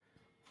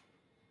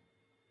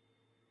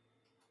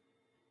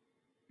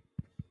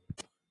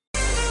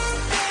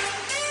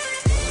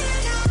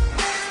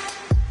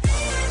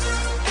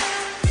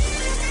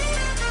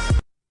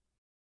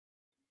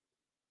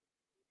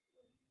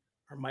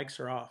mics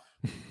are off.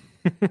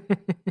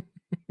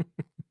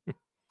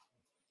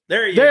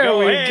 There you There go.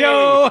 we Hey.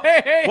 go.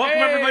 Hey, Welcome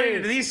hey.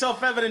 everybody to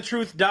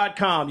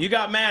theselfevidenttruth.com. You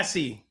got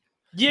Massey.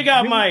 You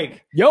got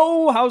Mike.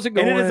 Yo, how's it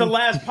going? And it is the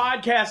last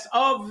podcast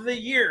of the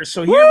year.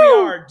 So here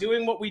Woo! we are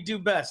doing what we do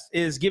best,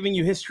 is giving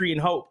you history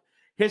and hope.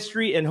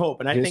 History and hope.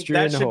 And I think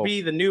that should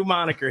be the new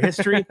moniker,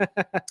 history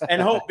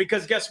and hope.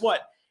 Because guess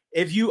what?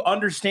 If you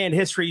understand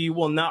history, you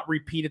will not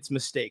repeat its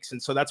mistakes.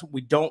 And so that's what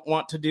we don't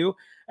want to do.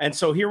 And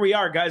so here we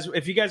are, guys.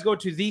 If you guys go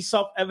to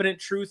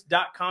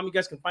theselfevidenttruth.com, you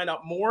guys can find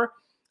out more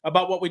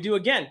about what we do.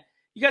 Again,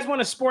 you guys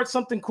want to sport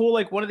something cool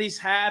like one of these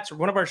hats or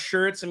one of our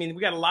shirts? I mean,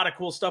 we got a lot of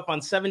cool stuff on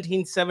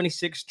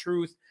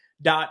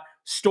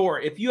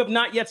 1776truth.store. If you have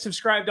not yet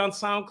subscribed on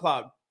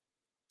SoundCloud,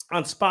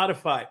 on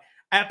Spotify,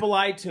 Apple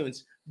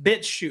iTunes,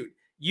 BitChute,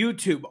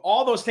 YouTube,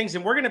 all those things,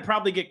 and we're going to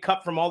probably get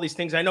cut from all these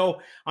things. I know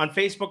on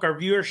Facebook our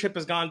viewership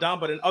has gone down,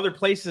 but in other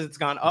places it's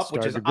gone up,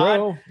 which is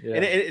odd. Yeah.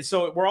 And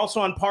so we're also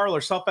on Parler,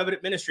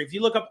 Self-Evident Ministry. If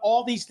you look up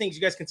all these things,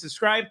 you guys can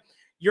subscribe.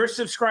 Your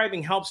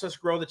subscribing helps us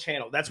grow the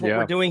channel. That's what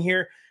we're doing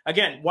here.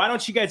 Again, why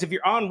don't you guys, if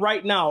you're on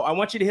right now, I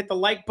want you to hit the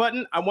like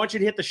button. I want you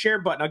to hit the share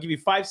button. I'll give you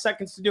 5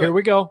 seconds to do it. Here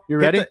we go. You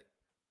ready?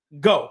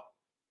 Go.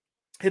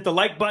 Hit the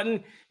like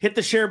button. Hit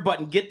the share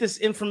button. Get this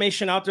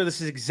information out there. This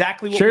is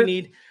exactly what we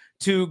need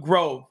to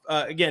grow.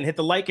 Again, hit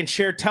the like and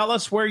share. Tell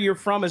us where you're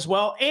from as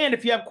well. And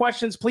if you have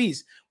questions,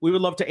 please, we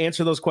would love to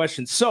answer those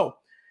questions. So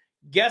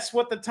guess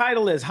what the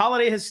title is?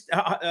 Holiday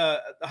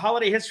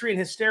History and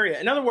Hysteria.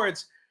 In other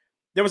words,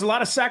 there was a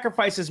lot of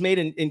sacrifices made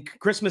in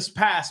Christmas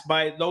past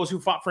by those who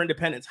fought for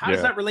independence. How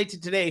does that relate to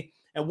today?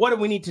 And what do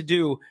we need to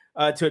do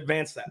to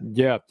advance that?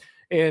 Yeah.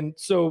 And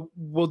so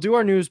we'll do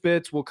our news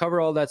bits. We'll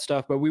cover all that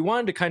stuff. But we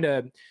wanted to kind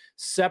of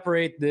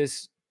separate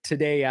this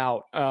today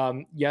out.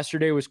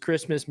 Yesterday was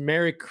Christmas.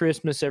 Merry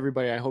Christmas,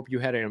 everybody. I hope you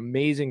had an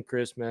amazing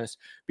Christmas.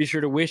 Be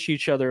sure to wish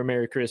each other a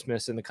Merry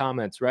Christmas in the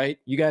comments, right?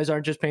 You guys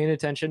aren't just paying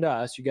attention to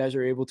us. You guys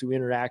are able to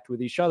interact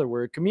with each other.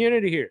 We're a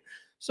community here.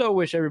 So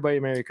wish everybody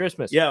a Merry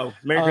Christmas. Yo,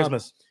 Merry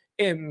Christmas.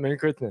 And Merry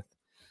Christmas.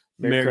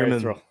 Merry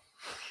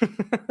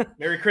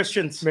Merry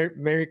Christians.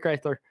 Merry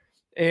Chrysler.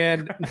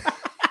 And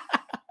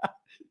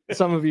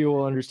some of you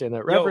will understand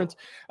that reference.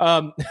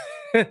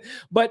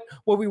 But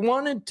what we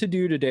wanted to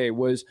do today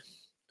was,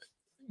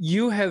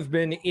 you have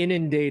been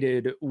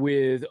inundated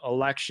with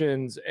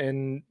elections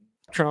and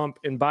Trump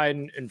and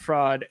Biden and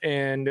fraud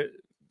and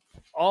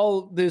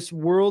all this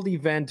world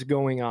event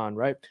going on,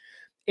 right?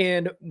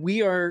 And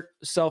we are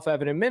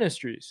Self-Evident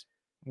Ministries.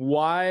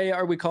 Why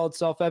are we called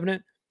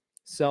Self-Evident?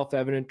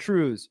 Self-Evident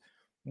truths.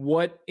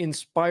 What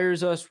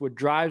inspires us? What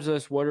drives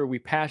us? What are we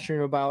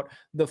passionate about?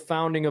 The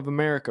founding of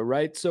America,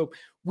 right? So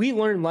we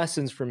learn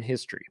lessons from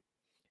history.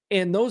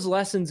 And those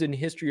lessons in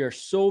history are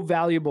so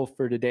valuable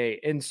for today.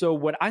 And so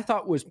what I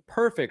thought was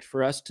perfect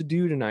for us to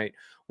do tonight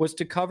was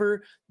to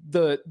cover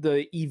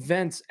the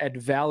events at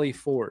Valley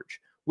Forge,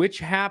 which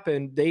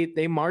happened.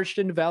 They marched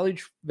into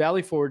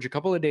Valley Forge a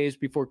couple of days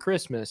before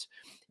Christmas.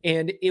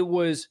 And it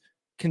was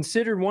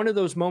considered one of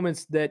those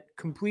moments that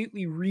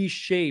completely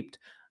reshaped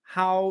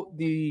how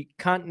the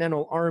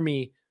Continental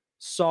Army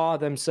saw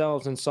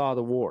themselves and saw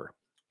the war.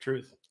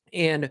 Truth.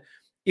 And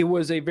it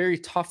was a very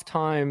tough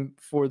time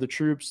for the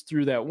troops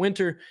through that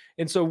winter.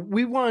 And so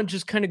we want to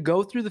just kind of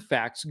go through the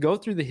facts, go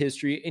through the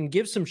history, and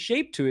give some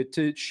shape to it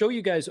to show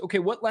you guys, okay,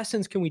 what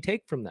lessons can we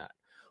take from that?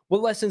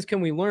 What lessons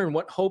can we learn?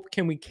 What hope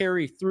can we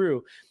carry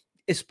through,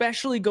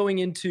 especially going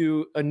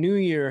into a new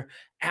year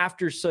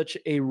after such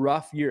a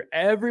rough year?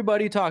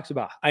 Everybody talks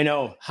about, I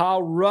know,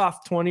 how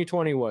rough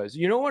 2020 was.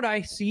 You know what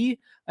I see?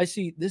 I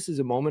see this is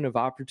a moment of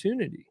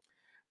opportunity.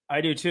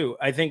 I do too.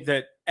 I think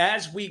that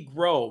as we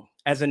grow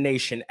as a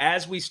nation,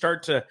 as we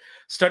start to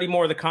study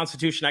more of the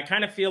Constitution, I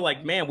kind of feel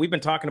like, man, we've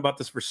been talking about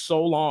this for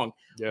so long.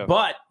 Yeah.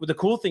 But the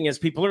cool thing is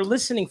people are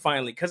listening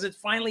finally, because it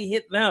finally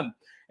hit them.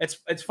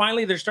 It's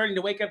finally, they're starting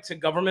to wake up to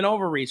government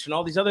overreach and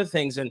all these other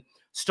things and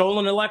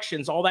stolen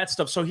elections, all that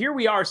stuff. So here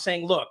we are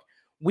saying, look,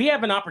 we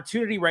have an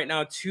opportunity right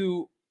now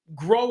to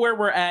grow where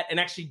we're at and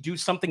actually do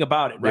something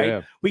about it, right?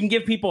 Yeah. We can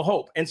give people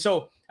hope. And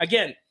so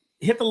again,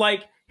 hit the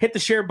like, hit the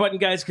share button,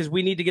 guys, because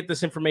we need to get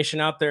this information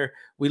out there.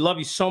 We love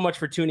you so much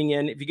for tuning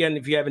in. If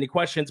you have any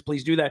questions,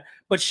 please do that.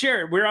 But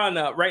share. We're on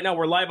right now.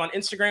 We're live on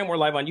Instagram. We're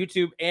live on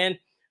YouTube and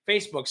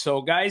Facebook.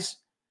 So, guys,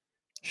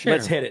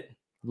 let's hit it.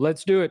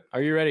 Let's do it.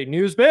 Are you ready?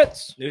 News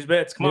bits. News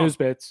bits. Come on. News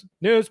bits.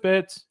 News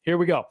bits. Here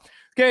we go.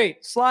 Okay,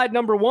 slide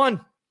number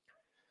 1.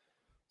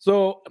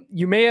 So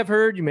you may have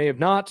heard, you may have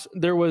not.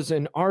 There was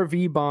an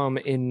RV bomb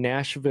in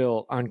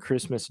Nashville on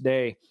Christmas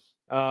Day.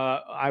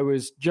 I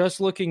was just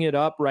looking it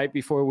up right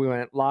before we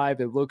went live.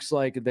 It looks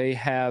like they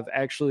have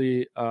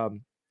actually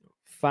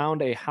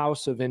found a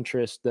house of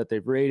interest that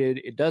they've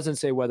raided. It doesn't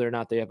say whether or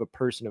not they have a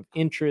person of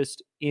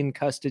interest in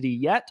custody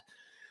yet,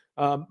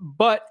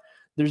 but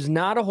there's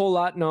not a whole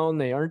lot known.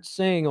 They aren't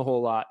saying a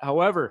whole lot.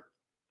 However,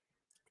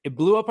 it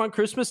blew up on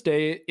Christmas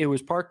Day. It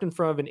was parked in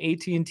front of an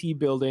AT&T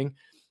building,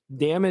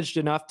 damaged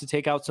enough to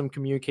take out some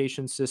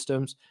communication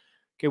systems.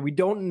 Okay, we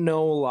don't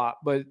know a lot,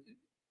 but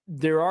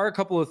there are a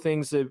couple of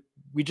things that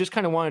we just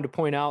kind of wanted to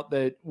point out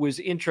that was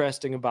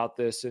interesting about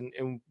this,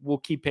 and we'll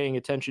keep paying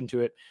attention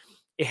to it.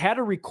 It had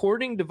a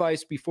recording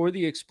device before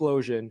the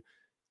explosion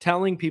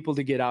telling people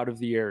to get out of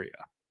the area,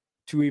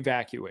 to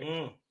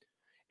evacuate.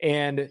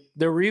 And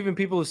there were even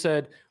people who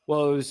said,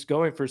 well, it was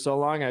going for so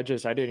long, I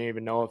didn't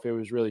even know if it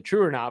was really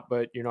true or not,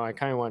 but, you know, I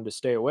kind of wanted to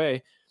stay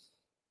away.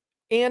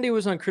 And it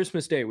was on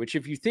Christmas Day, which,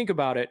 if you think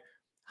about it,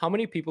 how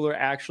many people are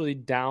actually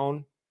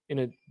down in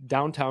a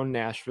downtown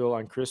Nashville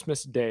on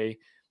Christmas Day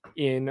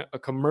in a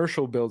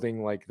commercial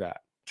building like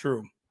that?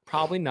 True.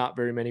 Probably not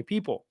very many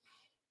people.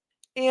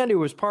 And it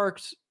was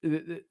parked.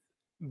 The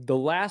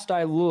last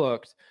I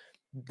looked,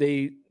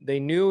 they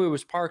knew it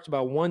was parked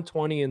about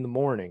 1:20 in the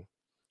morning.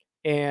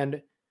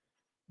 And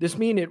this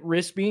means it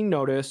risks being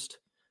noticed,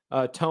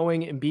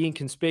 towing, and being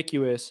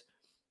conspicuous.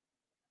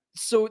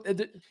 So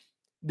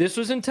this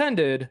was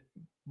intended,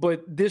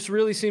 but this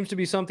really seems to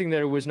be something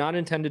that was not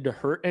intended to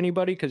hurt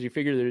anybody, because you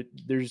figure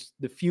there's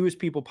the fewest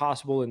people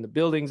possible in the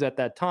buildings at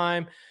that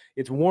time.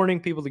 It's warning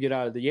people to get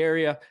out of the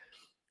area.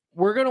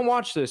 We're going to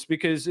watch this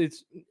because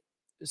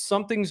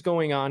something's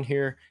going on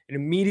here, and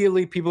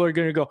immediately people are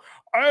going to go,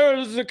 oh,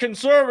 it's the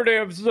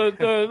conservatives,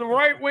 the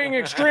right-wing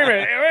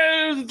extremists,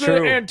 it's the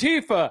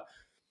Antifa.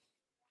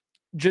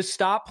 Just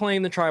stop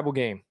playing the tribal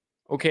game,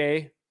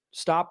 okay?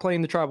 Stop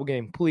playing the tribal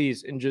game,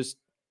 please, and just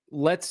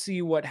let's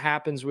see what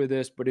happens with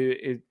this. But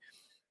a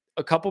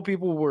couple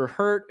people were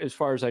hurt, as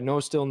far as I know.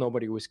 Still,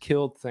 nobody was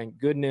killed, thank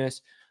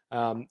goodness.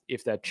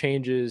 If that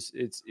changes,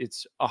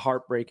 it's a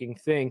heartbreaking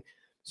thing.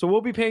 So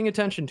we'll be paying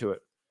attention to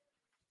it.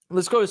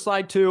 Let's go to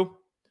slide 2.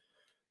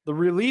 The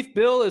relief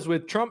bill is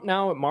with Trump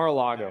now at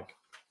Mar-a-Lago.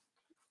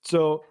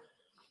 So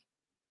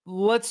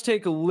let's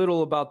take a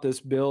little about this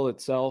bill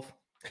itself.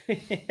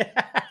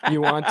 You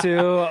want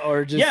to,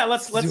 or just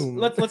let's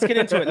get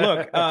into it.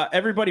 Look,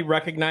 everybody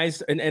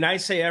recognized, and I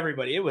say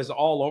everybody, it was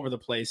all over the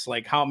place,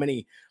 like how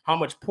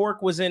much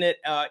pork was in it.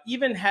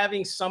 Even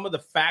having some of the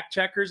fact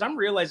checkers, I'm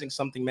realizing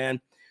something, man.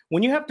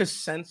 When you have to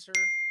censor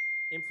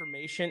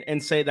information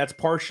and say that's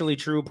partially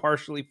true,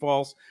 partially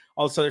false,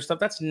 all this other stuff,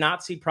 that's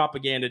Nazi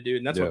propaganda, dude.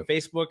 And that's what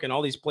Facebook and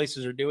all these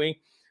places are doing,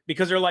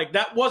 because they're like,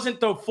 that wasn't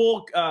the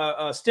full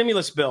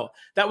stimulus bill.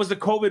 That was the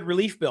COVID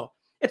relief bill.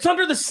 It's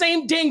under the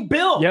same dang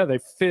bill. Yeah, they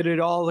fit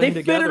it all in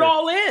together. They fit it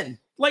all in.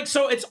 Like,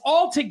 so it's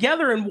all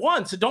together in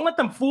one. So don't let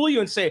them fool you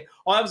and say,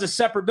 oh, that was a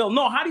separate bill.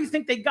 No, how do you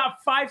think they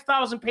got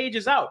 5,000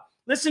 pages out?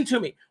 Listen to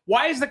me.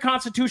 Why is the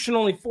Constitution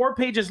only 4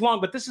 pages long,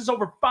 but this is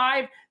over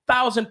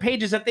 5,000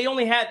 pages that they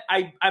only had?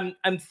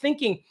 I'm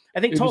thinking,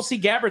 I think Tulsi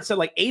Gabbard said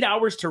like 8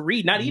 hours to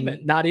read. Not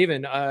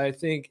even. I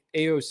think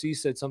AOC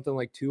said something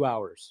like 2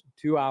 hours.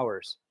 2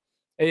 hours.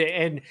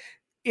 And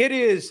it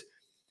is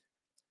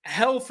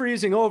hell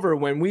freezing over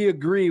when we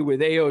agree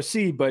with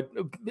AOC, but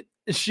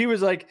she was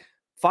like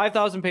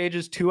 5,000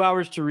 pages, 2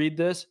 hours to read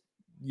this.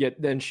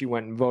 Yet then she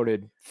went and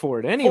voted for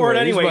it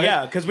anyway.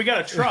 Yeah, because we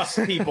got to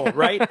trust people,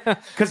 right?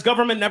 Because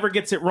government never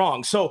gets it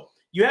wrong. So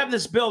you have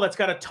this bill that's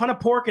got a ton of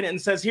pork in it and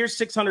says, here's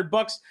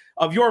 $600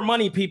 of your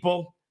money,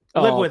 people.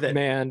 Live with it.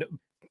 Man,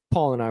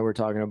 Paul and I were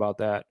talking about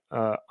that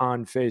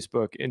on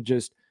Facebook, and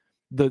just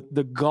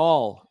the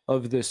gall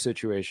of this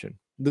situation,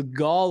 the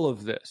gall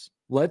of this.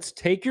 Let's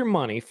take your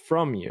money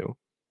from you.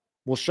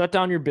 We'll shut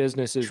down your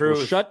businesses. Truth.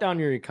 We'll shut down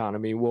your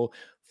economy. We'll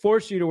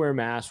force you to wear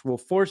masks. We'll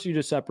force you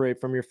to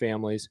separate from your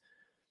families.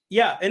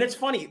 Yeah, and it's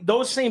funny.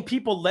 Those same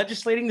people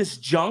legislating this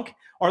junk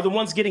are the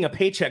ones getting a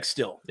paycheck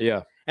still.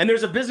 Yeah. And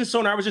there's a business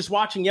owner I was just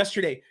watching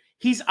yesterday.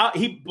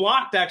 He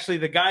blocked, actually,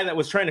 the guy that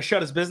was trying to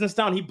shut his business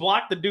down. He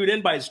blocked the dude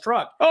in by his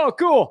truck. Oh,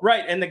 cool.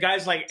 Right. And the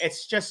guy's like,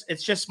 it's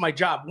just my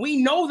job.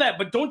 We know that,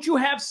 but don't you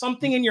have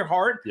something in your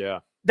heart?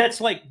 Yeah.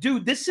 That's like,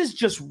 dude, this is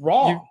just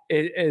wrong.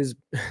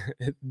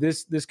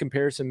 This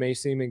comparison may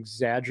seem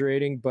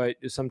exaggerating, but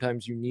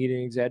sometimes you need an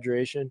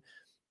exaggeration.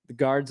 The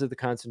guards of the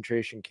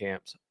concentration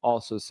camps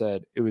also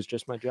said it was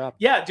just my job.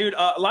 Yeah, dude.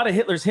 A lot of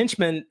Hitler's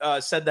henchmen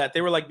said that.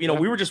 They were like, we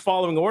were just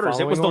following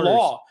orders. It was the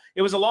law.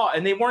 It was a law.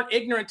 And they weren't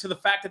ignorant to the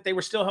fact that they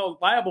were still held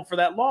liable for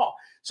that law.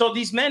 So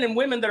these men and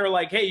women that are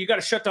like, hey, you got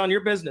to shut down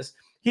your business.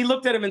 He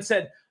looked at him and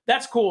said,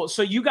 that's cool.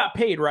 So you got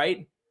paid,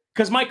 right?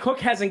 Because my cook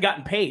hasn't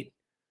gotten paid.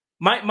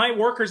 My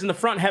workers in the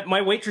front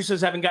my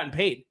waitresses haven't gotten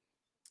paid.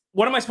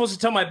 What am I supposed to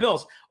tell my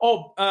bills?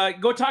 Oh,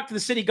 go talk to the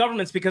city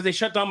governments because they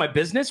shut down my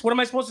business. What am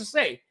I supposed to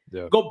say?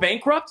 Yeah. Go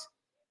bankrupt?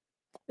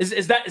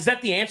 Is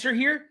that the answer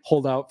here?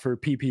 Hold out for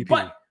PPP.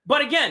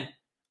 But again,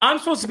 I'm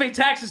supposed to pay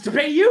taxes to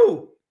pay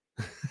you.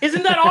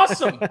 Isn't that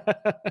awesome?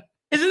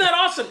 Isn't that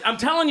awesome? I'm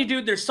telling you,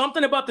 dude, there's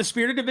something about the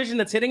spirit of division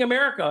that's hitting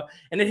America,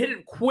 and it hit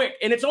it quick.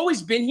 And it's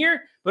always been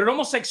here, but it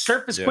almost like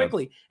surfaced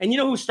quickly. And you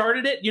know who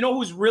started it? You know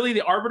who's really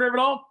the arbiter of it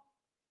all?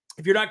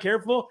 If you're not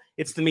careful,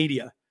 it's the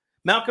media.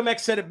 Malcolm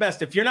X said it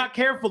best. If you're not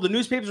careful, the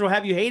newspapers will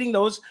have you hating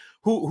those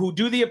who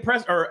do the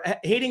oppressed, or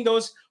hating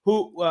those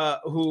who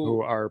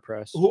are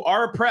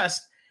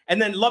oppressed,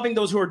 and then loving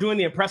those who are doing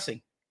the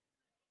oppressing.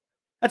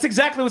 That's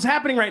exactly what's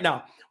happening right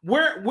now.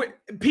 Where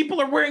people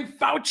are wearing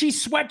Fauci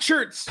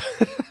sweatshirts.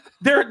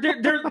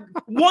 They're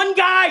one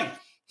guy.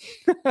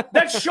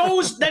 That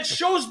shows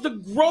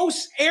the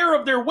gross error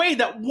of their way,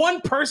 that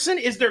one person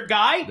is their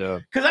guy.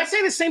 Because I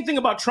say the same thing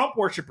about Trump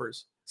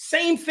worshipers.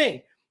 Same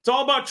thing. It's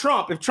all about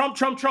Trump. If Trump.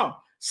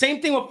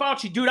 Same thing with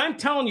Fauci. Dude, I'm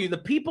telling you, the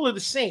people are the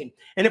same.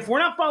 And if we're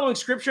not following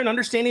scripture and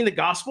understanding the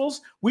gospels,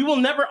 we will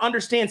never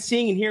understand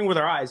seeing and hearing with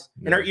our eyes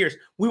and our ears.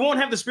 We won't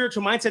have the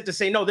spiritual mindset to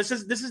say, no, this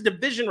is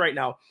division right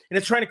now. And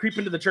it's trying to creep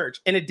into the church.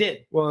 And it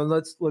did. Well, and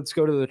let's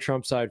go to the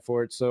Trump side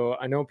for it. So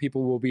I know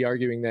people will be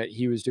arguing that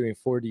he was doing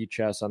 4D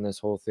chess on this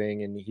whole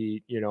thing. And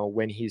he,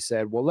 when he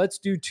said, well, let's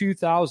do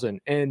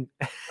 2,000. And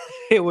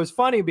it was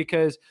funny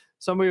because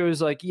somebody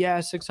was like, yeah,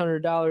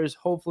 $600.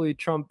 Hopefully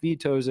Trump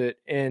vetoes it.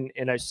 And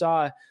I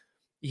saw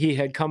he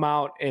had come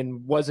out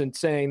and wasn't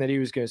saying that he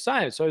was going to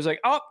sign it. So I was like,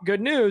 oh, good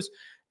news.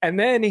 And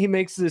then he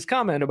makes this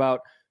comment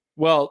about,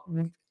 well,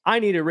 I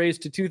need it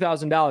raised to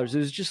 $2,000. It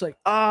was just like,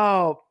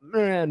 oh,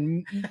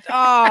 man.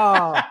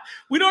 Oh.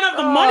 We don't have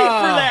the money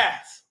for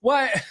that.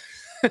 What?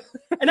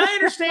 And I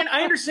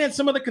understand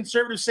some of the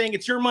conservatives saying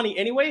it's your money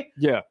anyway.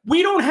 Yeah.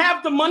 We don't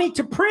have the money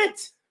to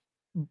print.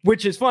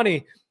 Which is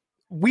funny.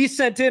 We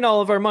sent in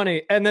all of our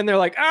money, and then they're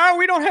like,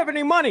 we don't have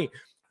any money.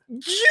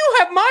 You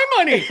have my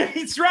money.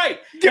 It's right.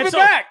 Give it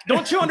back.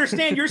 Don't you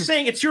understand? You're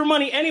saying it's your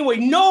money anyway.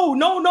 No.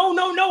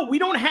 We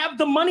don't have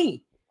the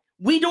money.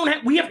 We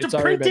have to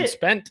print it.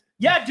 Spent.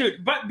 Yeah,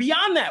 dude. But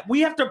beyond that, we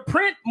have to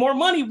print more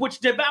money,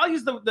 which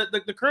devalues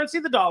the currency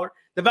of the dollar,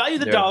 the value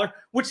of the dollar,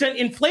 which then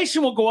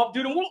inflation will go up,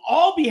 dude, and we'll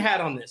all be had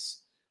on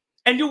this.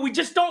 And dude, we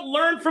just don't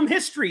learn from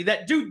history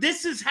that, dude,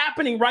 this is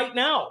happening right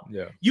now.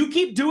 Yeah. You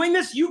keep doing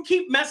this, you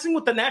keep messing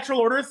with the natural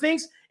order of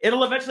things,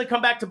 it'll eventually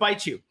come back to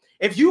bite you.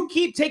 If you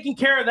keep taking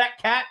care of that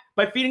cat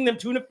by feeding them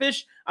tuna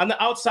fish on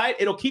the outside,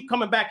 it'll keep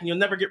coming back and you'll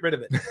never get rid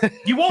of it.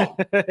 You won't.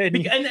 and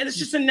it's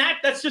just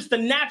that's just the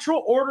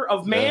natural order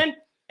of man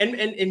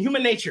and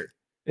human nature,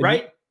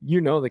 right? You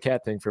know the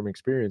cat thing from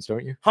experience,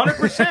 don't you?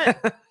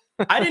 100%.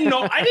 I didn't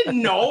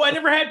know. I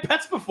never had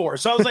pets before.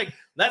 So I was like,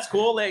 that's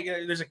cool. Like,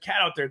 there's a cat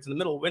out there. It's in the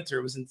middle of winter.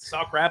 It was in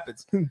Sauk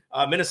Rapids,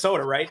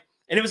 Minnesota, right?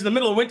 And it was in the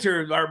middle of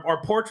winter.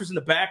 Our porch was in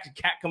the back.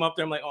 A cat come up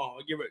there. I'm like, oh,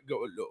 give it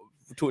go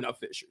tuna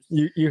fishers.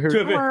 You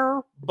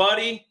heard,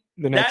 buddy.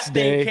 The next that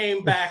day. thing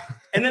came back,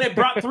 and then it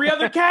brought 3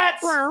 other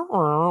cats.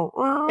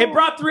 It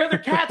brought 3 other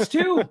cats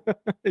too.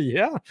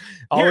 Yeah,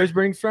 always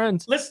bring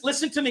friends.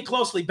 Listen to me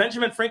closely.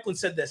 Benjamin Franklin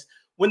said this: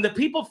 when the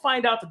people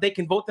find out that they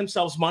can vote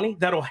themselves money,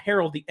 that'll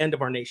herald the end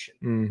of our nation.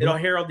 Mm-hmm. It'll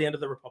herald the end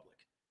of the republic.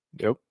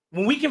 Yep.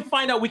 When we can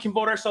find out we can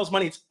vote ourselves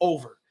money, it's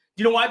over.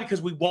 Do you know why?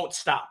 Because we won't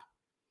stop.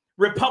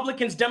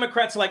 Republicans,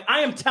 Democrats are like,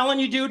 I am telling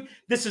you, dude,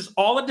 this is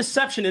all a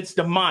deception. It's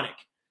demonic.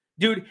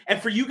 Dude,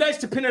 and for you guys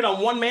to pin it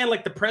on one man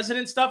like the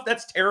president stuff,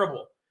 that's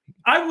terrible.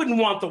 I wouldn't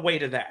want the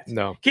weight of that.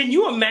 No. Can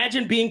you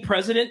imagine being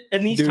president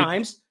in these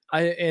times?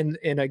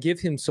 I give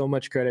him so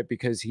much credit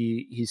because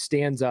he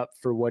stands up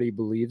for what he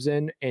believes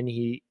in, and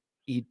he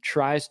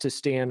tries to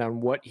stand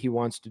on what he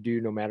wants to do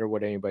no matter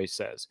what anybody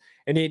says.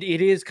 And it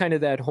is kind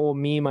of that whole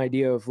meme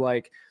idea of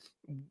like,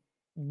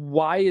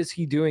 why is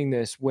he doing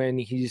this when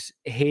he's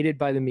hated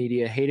by the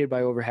media, hated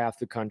by over half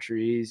the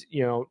country? He's,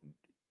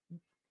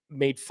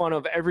 made fun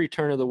of every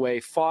turn of the way,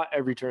 fought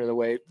every turn of the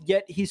way,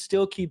 yet he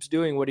still keeps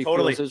doing what he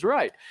feels is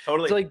right.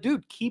 Totally. It's like,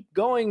 dude, keep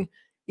going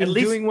and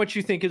doing what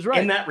you think is right.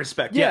 In that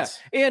respect, yes.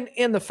 And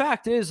the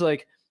fact is,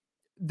 like,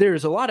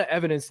 there's a lot of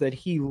evidence that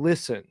he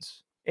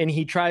listens and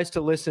he tries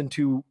to listen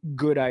to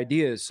good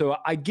ideas. So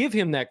I give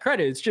him that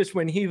credit. It's just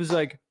when he was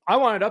like, I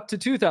want it up to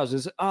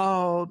 2,000.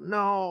 Oh,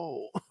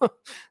 no.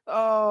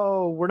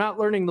 Oh, we're not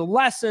learning the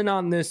lesson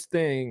on this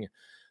thing.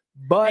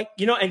 But,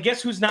 and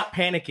guess who's not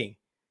panicking?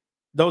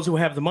 Those who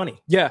have the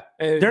money. Yeah.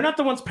 They're not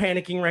the ones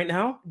panicking right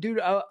now. Dude,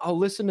 I'll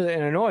listen to,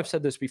 and I know I've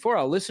said this before,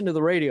 I'll listen to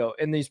the radio,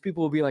 and these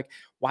people will be like,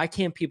 why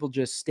can't people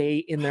just stay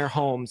in their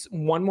homes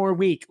one more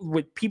week?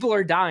 People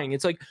are dying.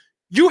 It's like,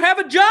 you have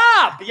a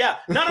job. Yeah.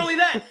 Not only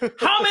that,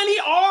 how many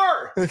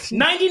are?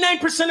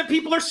 99% of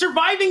people are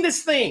surviving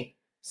this thing.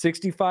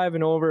 65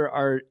 and over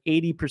are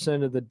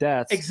 80% of the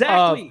deaths.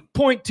 Exactly.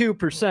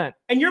 0.2%.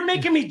 And you're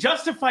making me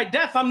justify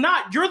death. I'm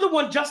not. You're the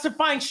one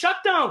justifying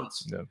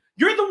shutdowns. No.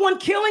 You're the one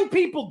killing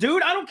people,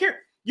 dude. I don't care.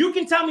 You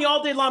can tell me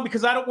all day long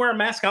because I don't wear a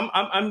mask.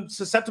 I'm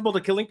susceptible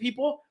to killing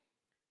people.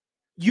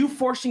 You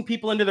forcing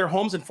people into their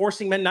homes and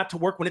forcing men not to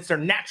work when it's their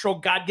natural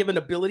God-given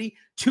ability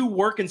to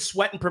work and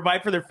sweat and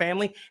provide for their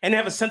family and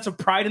have a sense of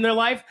pride in their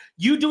life.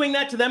 You doing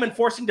that to them and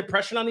forcing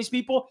depression on these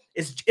people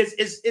is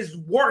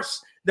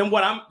worse than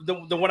what I'm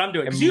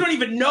doing. Because you don't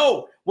even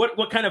know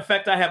what kind of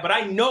effect I have, but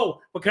I know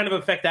what kind of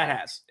effect that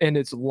has. And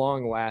it's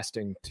long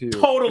lasting too.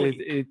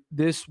 Totally.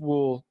 This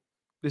will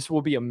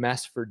be a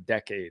mess for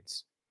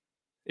decades.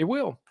 It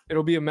will.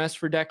 It'll be a mess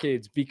for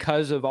decades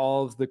because of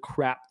all of the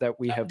crap that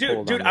we have pulled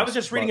on. Dude, I was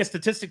just reading a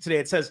statistic today.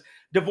 It says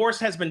divorce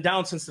has been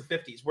down since the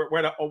 50s. We're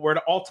at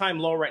an all-time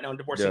low right now in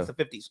divorce since the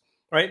 50s,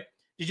 right?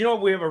 Did you know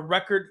we have a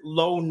record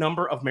low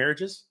number of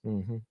marriages?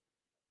 Mm-hmm.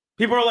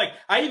 People are like,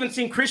 I even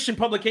seen Christian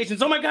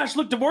publications. Oh my gosh,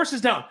 look, divorce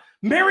is down.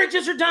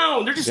 Marriages are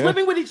down. They're just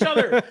living with each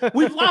other.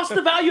 We've lost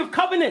the value of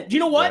covenant. Do you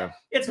know what? Yeah.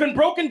 It's been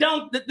broken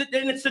down,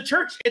 and it's the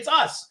church. It's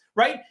us.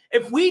 right?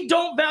 If we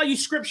don't value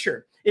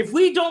scripture, if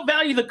we don't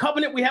value the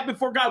covenant we have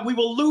before God, we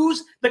will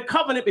lose the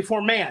covenant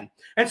before man.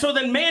 And so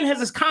then man has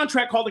this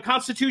contract called the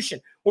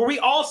Constitution, where we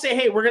all say,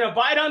 hey, we're going to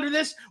abide under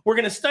this. We're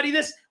going to study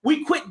this.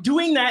 We quit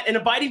doing that and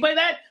abiding by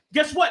that.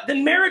 Guess what?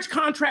 Then marriage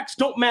contracts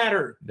don't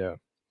matter. Yeah.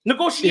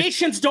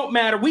 Negotiations don't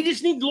matter. We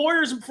just need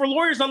lawyers for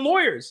lawyers on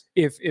lawyers.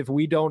 If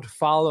we don't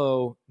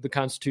follow the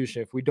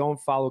Constitution, if we don't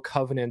follow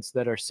covenants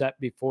that are set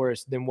before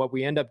us, then what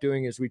we end up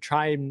doing is we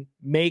try and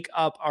make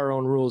up our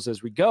own rules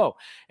as we go.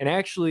 And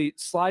actually,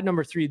 slide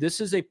number 3,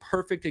 this is a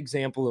perfect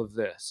example of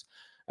this.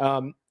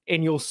 And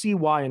you'll see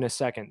why in a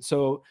second.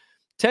 So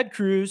Ted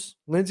Cruz,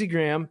 Lindsey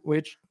Graham,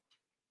 which,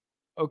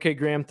 okay,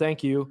 Graham,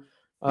 thank you.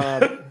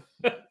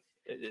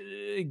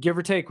 Give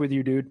or take with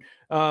you, dude.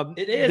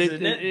 It is.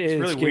 It's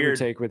really give weird. Or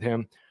take with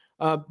him.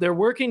 They're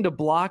working to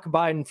block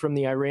Biden from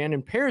the Iran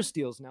and Paris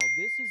deals. Now,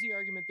 this is the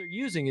argument they're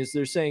using, is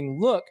they're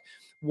saying, look,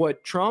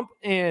 what Trump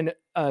and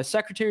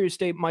Secretary of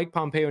State Mike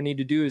Pompeo need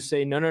to do is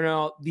say,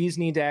 no, these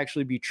need to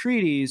actually be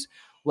treaties.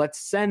 Let's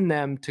send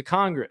them to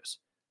Congress.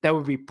 That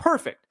would be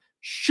perfect.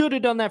 Should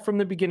have done that from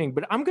the beginning.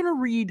 But I'm going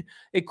to read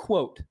a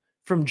quote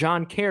from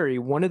John Kerry,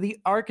 one of the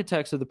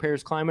architects of the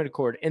Paris Climate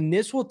Accord. And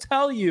this will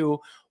tell you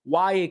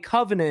why a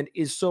covenant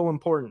is so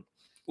important.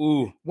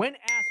 Ooh. When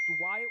asked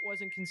why it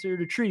wasn't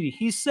considered a treaty,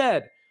 he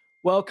said,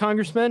 well,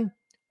 Congressman,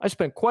 I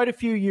spent quite a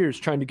few years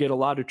trying to get a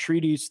lot of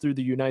treaties through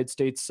the United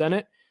States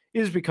Senate. It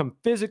has become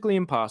physically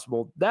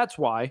impossible. That's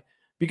why,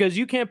 because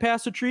you can't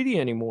pass a treaty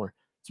anymore.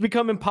 It's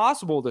become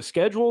impossible to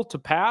schedule, to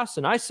pass,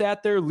 and I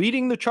sat there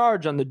leading the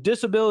charge on the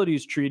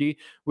Disabilities Treaty,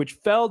 which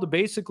fell to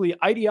basically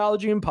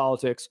ideology and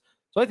politics.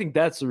 So I think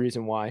that's the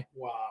reason why.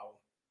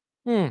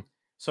 Wow.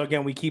 So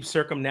again, we keep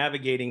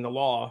circumnavigating the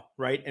law,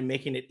 right? And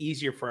making it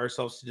easier for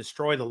ourselves to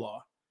destroy the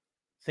law.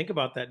 Think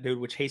about that, dude,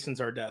 which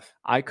hastens our death.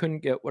 I couldn't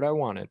get what I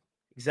wanted.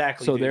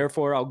 Exactly. So dude.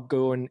 therefore, I'll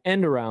go an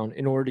end around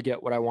in order to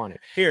get what I wanted.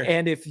 Here.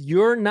 And if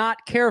you're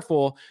not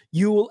careful,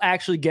 you will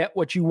actually get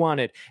what you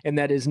wanted. And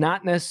that is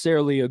not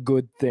necessarily a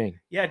good thing.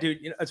 Yeah,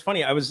 dude. You know, it's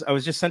funny. I was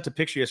just sent a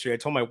picture yesterday. I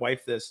told my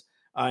wife this,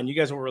 and you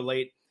guys will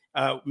relate.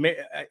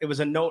 It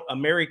was a note, a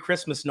Merry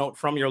Christmas note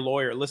from your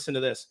lawyer. Listen to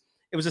this.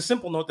 It was a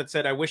simple note that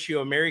said, I wish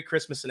you a Merry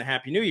Christmas and a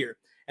Happy New Year.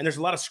 And there's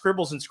a lot of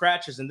scribbles and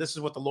scratches. And this is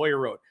what the lawyer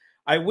wrote.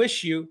 I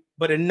wish you,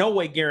 but in no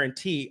way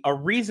guarantee, a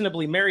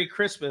reasonably Merry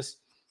Christmas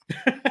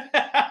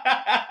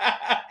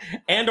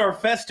and our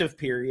festive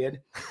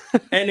period,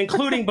 and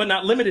including but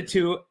not limited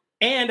to,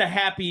 and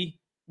a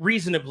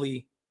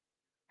reasonably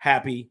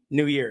happy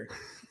New Year.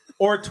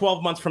 Or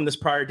 12 months from this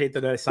prior date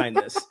that I signed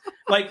this.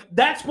 Like,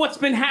 that's what's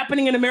been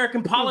happening in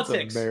American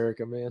politics.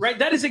 America, man. Right?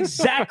 That is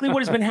exactly what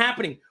has been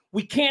happening.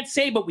 We can't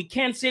say, but we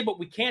can't say, but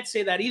we can't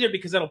say that either,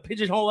 because that'll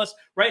pigeonhole us,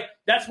 right?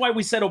 That's why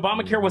we said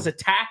Obamacare was a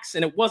tax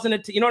and it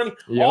wasn't you know what I mean?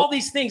 Yep. All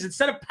these things,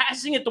 instead of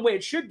passing it the way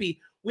it should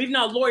be, we've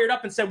now lawyered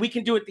up and said we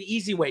can do it the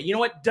easy way. You know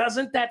what?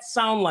 Doesn't that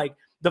sound like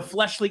the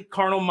fleshly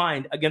carnal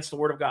mind against the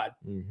word of God?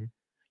 Mm-hmm.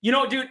 You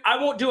know, dude, I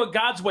won't do it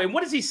God's way.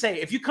 What does he say?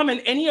 If you come in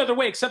any other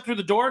way except through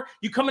the door,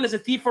 you come in as a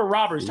thief or a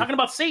robber. He's talking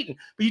about Satan.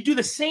 But you do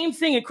the same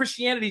thing in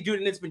Christianity, dude,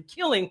 and it's been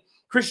killing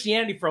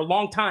Christianity for a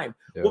long time.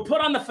 Yeah. We'll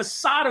put on the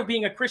facade of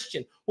being a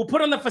Christian. We'll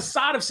put on the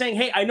facade of saying,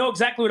 hey, I know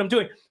exactly what I'm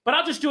doing, but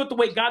I'll just do it the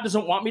way God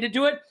doesn't want me to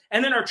do it.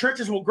 And then our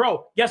churches will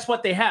grow. Guess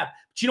what? They have.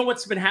 But you know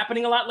what's been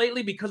happening a lot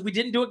lately? Because we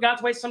didn't do it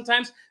God's way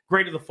sometimes?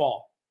 Greater the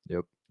fall.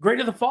 Yep.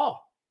 Greater the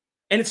fall.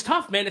 And it's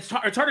tough, man. It's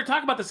hard to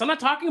talk about this. I'm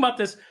not talking about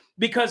this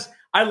because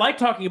I like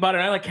talking about it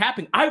and I like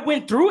capping. I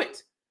went through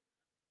it.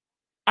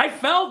 I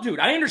fell, dude.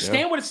 I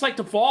understand what it's like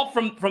to fall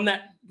from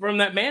that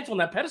mantle and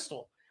that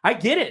pedestal. I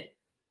get it.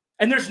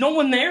 And there's no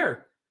one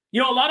there.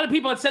 You know, a lot of the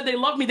people that said they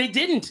loved me, they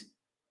didn't.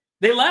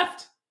 They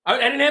left. I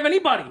didn't have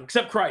anybody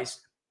except Christ.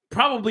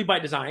 Probably by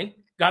design.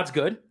 God's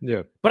good.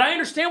 Yeah. But I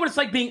understand what it's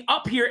like being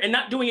up here and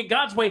not doing it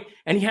God's way,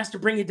 and he has to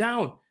bring you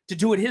down to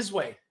do it his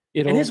way.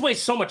 And his way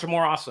is so much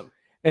more awesome.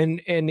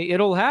 And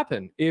it'll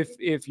happen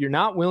if you're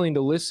not willing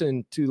to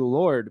listen to the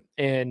Lord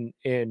and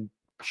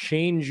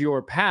change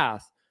your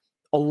path.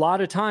 A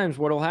lot of times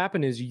what will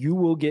happen is you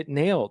will get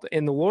nailed,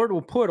 and the Lord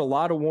will put a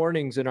lot of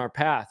warnings in our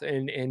path,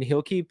 and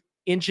he'll keep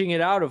inching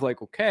it out of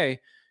like, okay,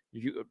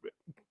 you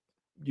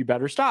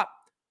better stop.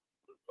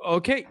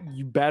 Okay,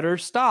 you better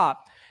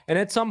stop. And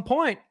at some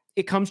point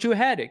it comes to a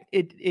head.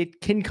 It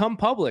can come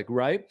public,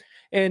 right?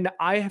 And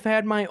I have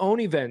had my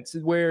own events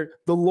where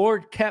the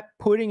Lord kept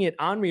putting it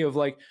on me of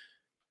like,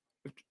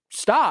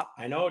 stop.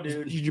 I know,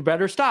 dude. You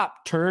better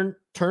stop. Turn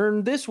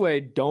this way.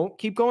 Don't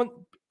keep going.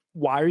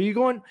 Why are you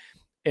going?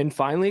 And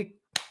finally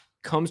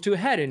comes to a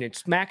head and it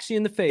smacks you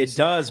in the face. It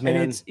does, man.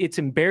 And it's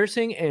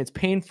embarrassing and it's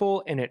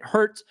painful and it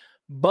hurts.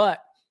 But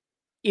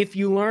if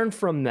you learn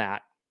from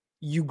that,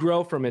 you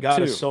grow from it. God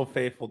too. Is so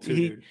faithful too,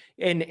 dude.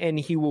 And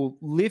he will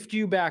lift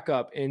you back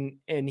up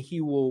and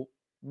he will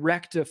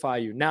rectify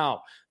you.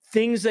 Now,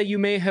 things that you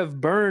may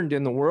have burned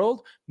in the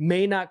world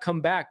may not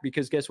come back,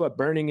 because guess what?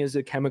 Burning is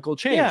a chemical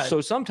change. Yeah.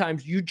 So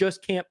sometimes you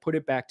just can't put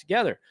it back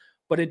together.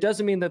 But it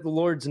doesn't mean that the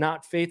Lord's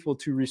not faithful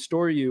to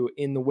restore you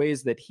in the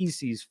ways that he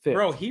sees fit.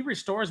 Bro, he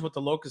restores what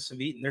the locusts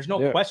have eaten. There's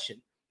no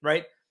question,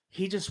 right?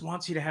 He just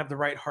wants you to have the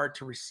right heart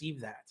to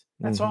receive that.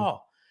 That's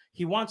all.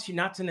 He wants you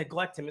not to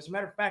neglect him. As a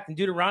matter of fact, in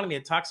Deuteronomy,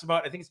 it talks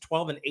about, I think it's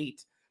 12 and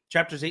 8,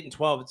 chapters 8 and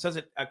 12. It says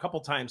it a couple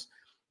times.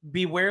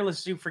 Beware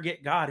lest you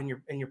forget God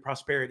in your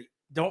prosperity.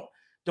 Don't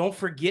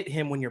forget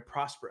him when you're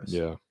prosperous.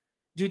 Yeah.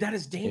 Dude, that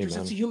is dangerous.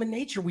 Amen. That's a human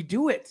nature. We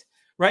do it,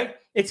 right?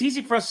 It's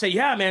easy for us to say,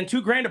 yeah, man,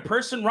 $2,000 a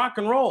person, rock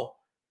and roll.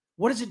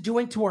 What is it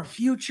doing to our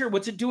future?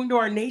 What's it doing to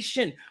our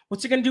nation?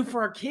 What's it going to do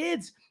for our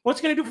kids? What's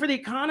it going to do for the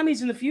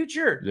economies in the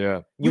future?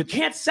 Yeah. You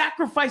can't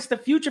sacrifice the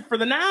future for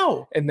the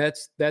now. And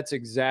that's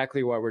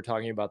exactly why we're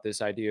talking about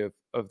this idea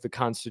of the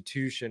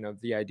Constitution,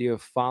 of the idea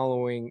of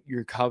following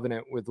your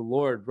covenant with the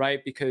Lord, right?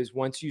 Because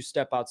once you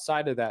step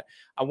outside of that,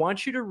 I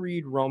want you to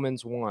read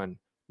Romans 1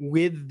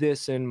 with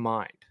this in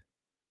mind.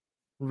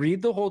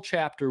 Read the whole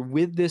chapter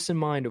with this in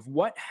mind of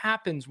what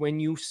happens when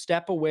you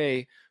step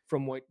away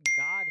from what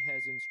God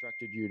has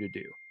instructed you to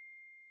do.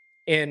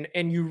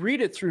 And you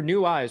read it through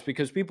new eyes,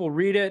 because people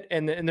read it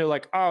and they're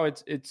like, oh,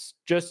 it's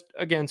just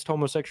against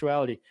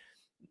homosexuality.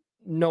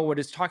 No, what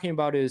it's talking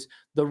about is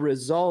the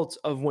results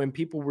of when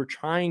people were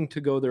trying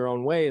to go their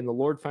own way, and the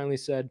Lord finally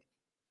said,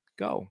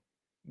 go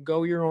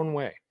your own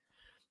way.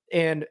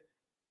 And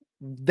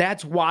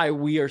that's why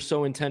we are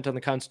so intent on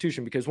the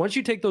Constitution, because once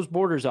you take those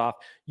borders off,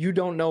 you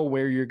don't know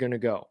where you're going to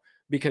go,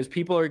 because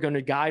people are going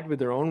to guide with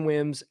their own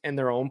whims and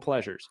their own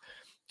pleasures.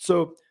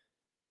 So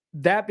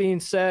that being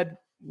said,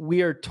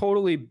 we're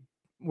totally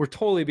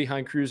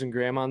behind Cruz and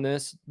Graham on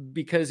this,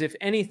 because if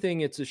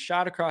anything, it's a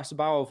shot across the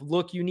bow of,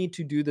 look, you need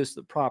to do this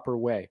the proper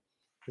way.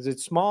 Is it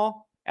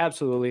small?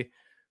 Absolutely.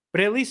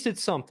 But at least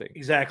it's something.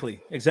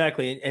 Exactly.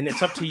 And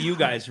it's up to you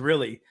guys,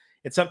 really.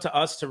 It's up to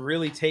us to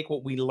really take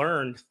what we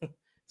learned.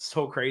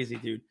 So crazy,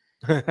 dude.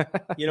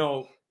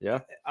 Yeah.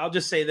 I'll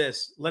just say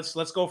this.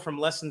 Let's go from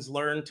lessons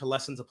learned to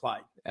lessons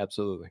applied.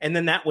 Absolutely. And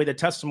then that way the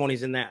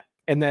testimony's in that.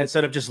 And that,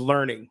 instead of just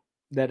learning.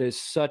 That is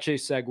such a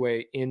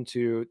segue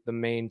into the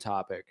main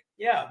topic.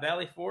 Yeah,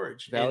 Valley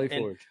Forge. Forge.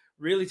 And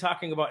really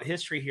talking about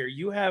history here.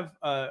 You have,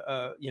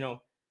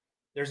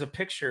 there's a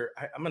picture.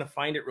 I'm going to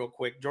find it real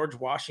quick. George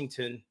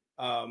Washington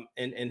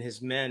and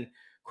his men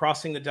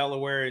crossing the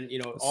Delaware, and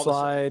all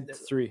slide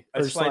 3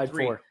 or slide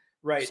 4.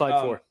 Right.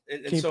 Slide 4.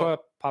 Can you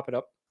pop it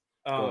up?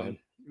 Go ahead.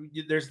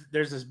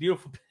 There's this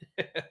beautiful.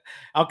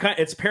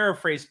 It's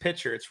paraphrased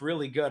picture. It's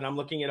really good. I'm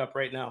looking it up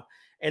right now,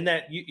 and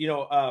that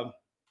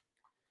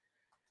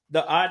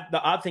the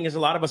odd thing is, a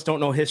lot of us don't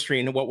know history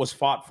and what was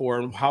fought for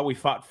and how we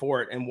fought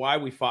for it and why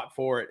we fought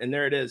for it. And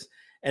there it is.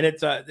 And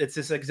it's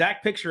this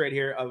exact picture right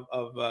here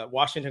of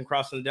Washington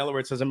crossing the Delaware.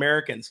 It says,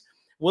 Americans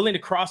willing to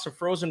cross a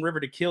frozen river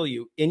to kill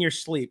you in your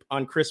sleep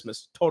on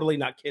Christmas. Totally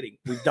not kidding.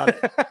 We've done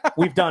it.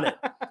 We've done it.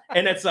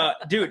 And it's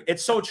dude,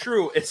 it's so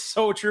true. It's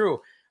so true.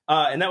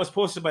 And that was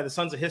posted by the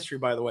Sons of History,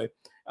 by the way.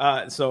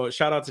 So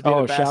shout out to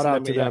David Bass. Shout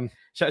out to them.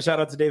 Shout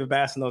out to David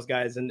Bass and those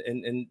guys, and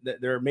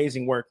their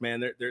amazing work, man.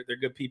 They're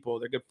good people.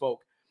 They're good folk.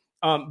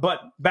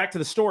 But back to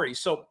the story.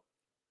 So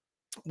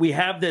we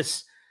have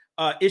this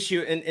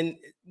issue, and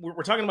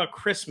we're talking about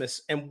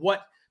Christmas and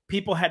what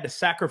people had to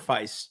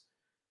sacrifice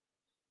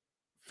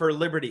for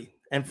liberty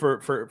and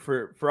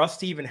for us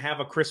to even have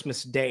a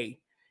Christmas day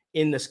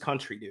in this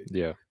country, dude.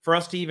 Yeah. For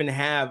us to even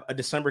have a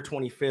December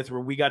 25th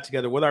where we got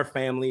together with our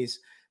families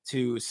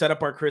to set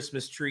up our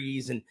Christmas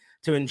trees and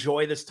to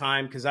enjoy this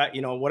time. Because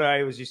what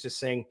I always used to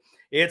sing,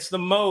 it's the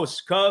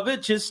most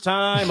covetous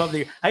time of the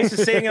year. I used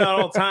to sing it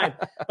all the time,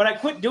 but I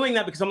quit doing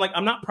that because I'm like,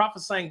 I'm not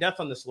prophesying death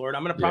on this, Lord.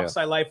 I'm going to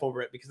prophesy life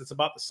over it because it's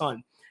about the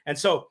Son. And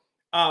so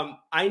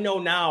I know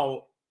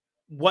now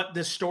what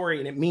this story,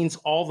 and it means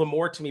all the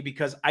more to me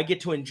because I get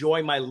to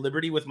enjoy my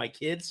liberty with my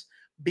kids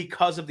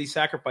because of these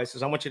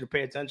sacrifices. I want you to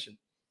pay attention.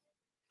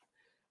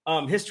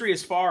 History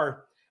is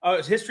for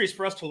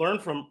us to learn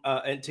from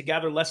and to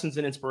gather lessons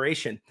and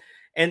inspiration.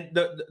 And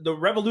the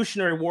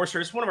Revolutionary War,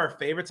 sir, it's one of our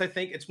favorites. I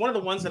think it's one of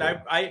the ones that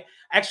I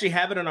actually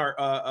have it on our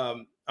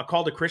a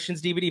Call to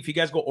Christians DVD. If you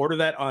guys go order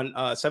that on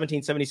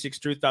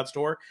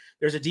 1776truth.store,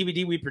 there's a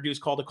DVD we produce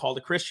called A Call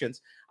to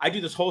Christians. I do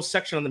this whole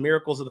section on the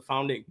miracles of the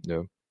founding,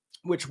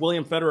 which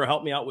William Federer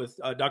helped me out with.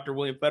 Dr.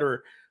 William Federer,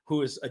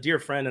 who is a dear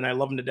friend and I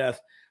love him to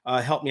death,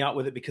 helped me out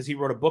with it because he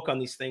wrote a book on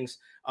these things,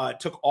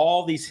 took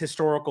all these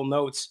historical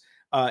notes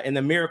and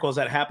the miracles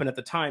that happened at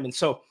the time. And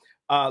so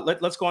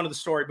let's go on to the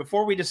story.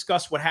 Before we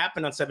discuss what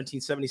happened on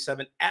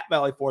 1777 at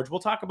Valley Forge, we'll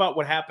talk about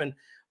what happened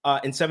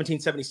in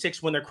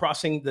 1776 when they're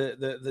crossing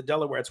the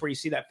Delaware. That's where you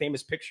see that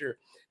famous picture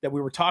that we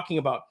were talking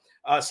about.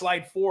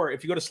 Slide 4,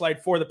 if you go to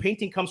slide 4, the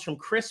painting comes from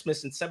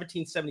Christmas in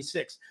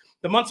 1776.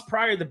 The months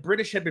prior, the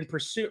British had been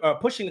pushing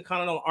the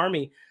Continental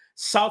Army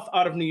south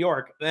out of New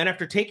York. And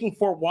after taking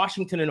Fort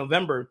Washington in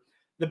November,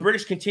 the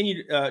British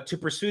continued to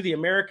pursue the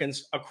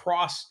Americans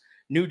across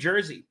New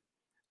Jersey.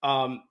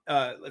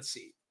 Let's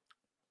see.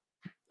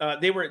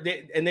 They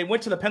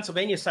went to the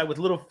Pennsylvania side with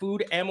little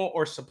food, ammo,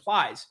 or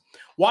supplies.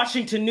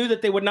 Washington knew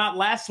that they would not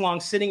last long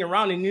sitting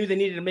around and knew they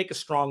needed to make a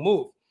strong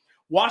move.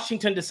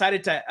 Washington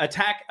decided to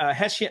attack a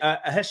Hessian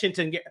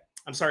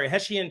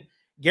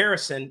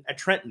garrison at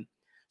Trenton.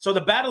 So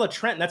the Battle of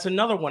Trenton, that's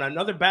another one,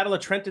 another Battle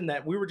of Trenton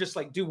that we were just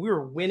like, dude, we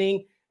were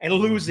winning and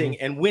losing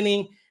and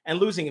winning and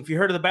losing. If you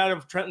heard of the Battle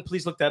of Trenton,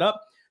 please look that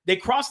up. They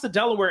crossed the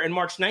Delaware and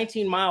marched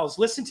 19 miles.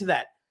 Listen to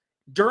that.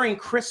 During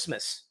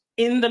Christmas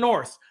in the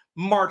North,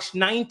 marched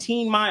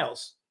 19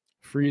 miles.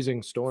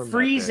 Freezing storm.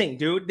 Freezing,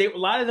 dude. A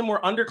lot of them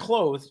were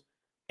underclothed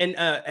and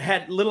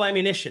had little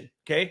ammunition,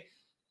 okay?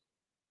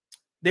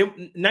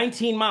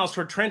 19 miles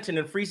toward Trenton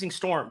in freezing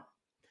storm.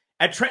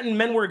 At Trenton,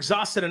 men were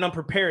exhausted and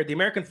unprepared. The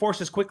American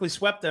forces quickly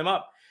swept them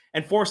up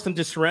and forced them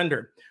to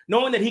surrender.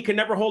 Knowing that he could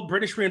never hold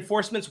British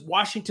reinforcements,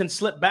 Washington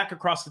slipped back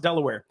across the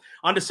Delaware.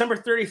 On December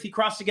 30th, he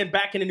crossed again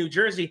back into New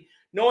Jersey.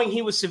 Knowing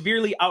he was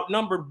severely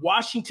outnumbered,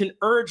 Washington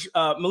urged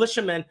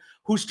militiamen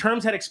whose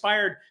terms had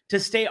expired to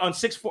stay on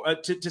 6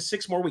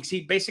 more weeks.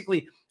 He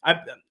basically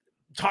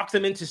talked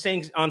them into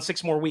staying on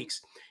 6 more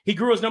weeks. He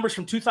grew his numbers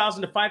from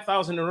 2,000 to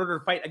 5,000 in order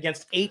to fight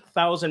against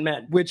 8,000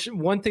 men. Which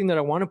one thing that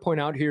I want to point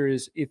out here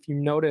is, if you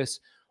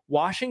notice,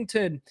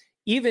 Washington,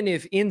 even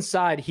if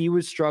inside he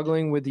was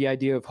struggling with the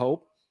idea of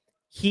hope,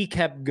 he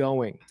kept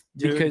going.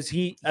 Dude, because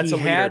he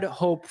had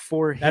hope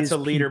for his That's a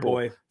leader, people,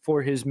 boy.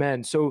 For his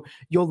men. So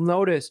you'll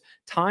notice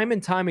time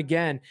and time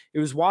again, it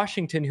was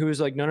Washington who was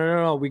like,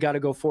 no, we got to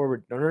go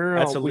forward.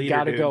 No, we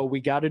got to go. We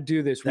got to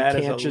do this. We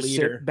can't just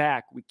sit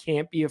back. We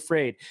can't be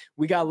afraid.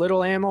 We got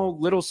little ammo,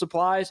 little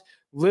supplies,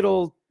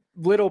 little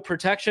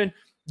protection.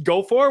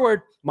 Go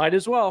forward. Might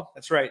as well.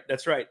 That's right.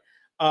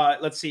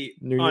 Let's see.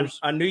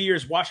 On New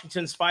Year's,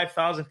 Washington's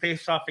 5,000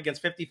 faced off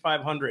against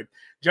 5,500.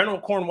 General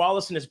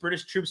Cornwallis and his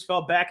British troops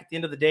fell back at the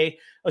end of the day,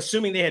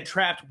 assuming they had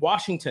trapped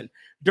Washington.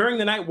 During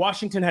the night,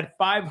 Washington had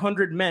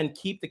 500 men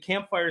keep the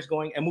campfires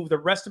going and move the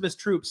rest of his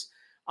troops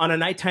on a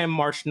nighttime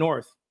march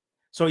north.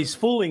 So he's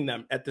fooling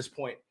them at this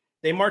point.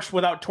 They marched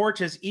without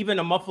torches, even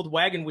a muffled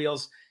wagon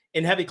wheels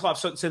in heavy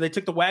cloths. So they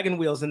took the wagon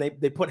wheels and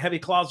they put heavy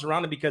cloths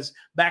around them, because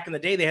back in the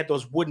day they had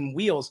those wooden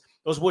wheels.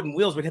 Those wooden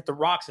wheels would hit the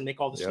rocks and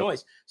make all this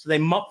noise. So they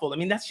muffled. I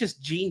mean, that's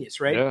just genius,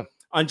 right? Yeah.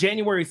 On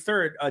January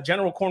 3rd,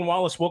 General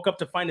Cornwallis woke up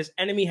to find his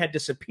enemy had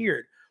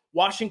disappeared.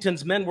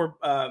 Washington's men were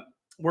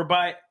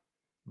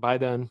by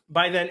then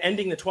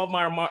ending the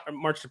 12-mile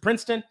march to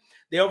Princeton.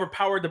 They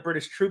overpowered the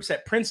British troops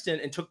at Princeton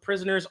and took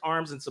prisoners,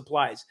 arms, and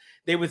supplies.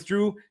 They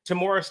withdrew to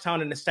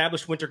Morristown and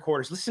established winter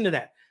quarters. Listen to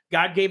that.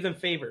 God gave them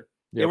favor.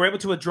 They were able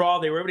to withdraw.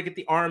 They were able to get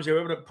the arms. They were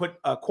able to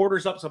put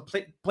quarters up, some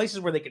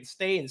places where they could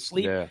stay and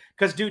sleep.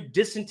 Because, dude,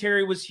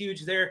 dysentery was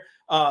huge there.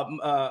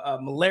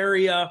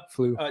 Malaria,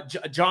 flu,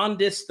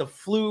 jaundice, the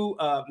flu.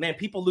 Man,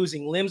 people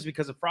losing limbs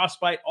because of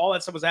frostbite. All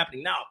that stuff was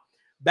happening. Now,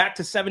 back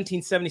to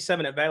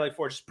 1777 at Valley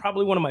Forge. It's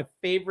probably one of my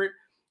favorite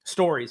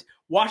stories.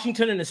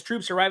 Washington and his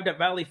troops arrived at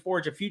Valley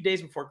Forge a few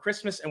days before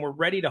Christmas and were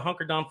ready to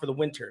hunker down for the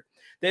winter.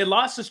 They had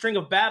lost a string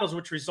of battles,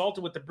 which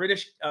resulted with the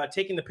British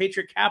taking the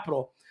Patriot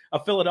capital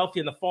of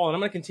Philadelphia in the fall. And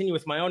I'm going to continue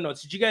with my own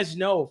notes. Did you guys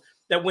know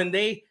that when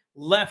they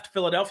left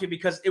Philadelphia,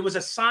 because it was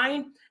a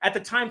sign at the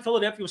time,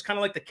 Philadelphia was kind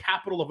of like the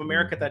capital of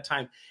America at that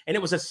time. And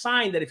it was a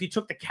sign that if you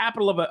took the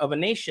capital of a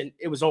nation,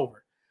 it was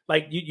over.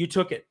 Like you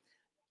took it.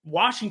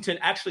 Washington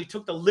actually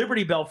took the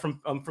Liberty Bell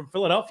from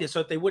Philadelphia so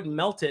that they wouldn't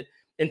melt it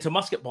into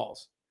musket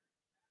balls.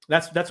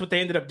 That's what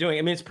they ended up doing.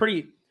 I mean, it's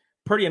pretty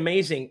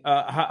amazing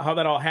how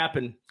that all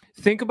happened.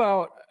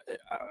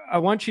 I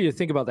want you to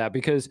think about that,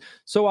 because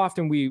so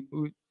often we,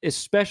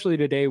 especially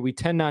today, we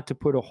tend not to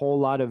put a whole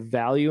lot of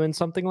value in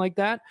something like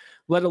that,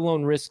 let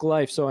alone risk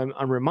life. So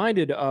I'm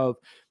reminded of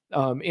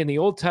in the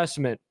Old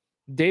Testament,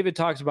 David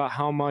talks about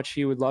how much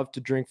he would love to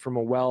drink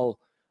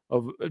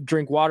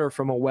water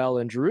from a well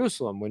in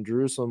Jerusalem when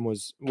Jerusalem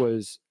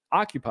was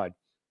occupied.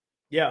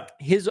 Yeah,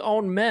 his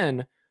own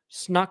men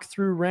snuck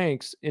through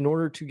ranks in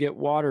order to get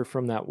water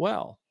from that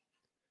well,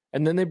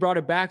 and then they brought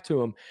it back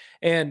to him.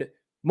 And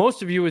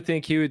most of you would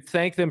think he would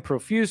thank them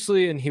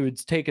profusely and he would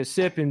take a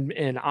sip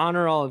and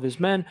honor all of his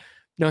men.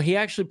 No, he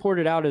actually poured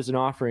it out as an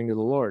offering to the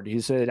Lord. He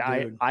said,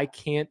 I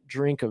can't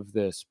drink of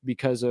this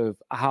because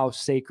of how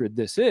sacred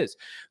this is.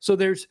 So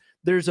there's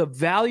a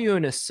value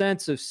and a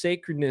sense of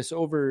sacredness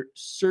over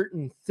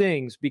certain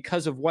things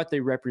because of what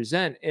they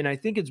represent. And I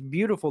think it's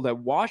beautiful that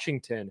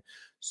Washington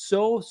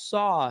so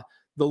saw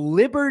the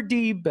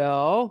Liberty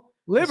Bell,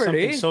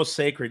 something so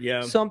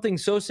sacred, something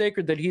so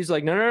sacred that he's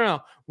like, no,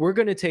 we're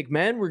going to take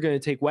men, we're going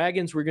to take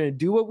wagons, we're going to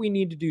do what we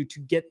need to do to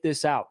get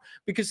this out.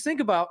 Because think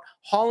about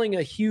hauling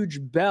a huge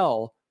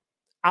bell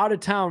out of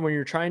town when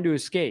you're trying to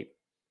escape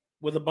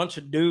with a bunch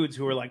of dudes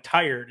who are like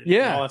tired and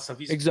all that stuff.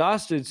 He's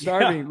exhausted,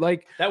 starving.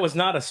 Like, that was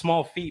not a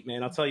small feat,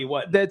 man. I'll tell you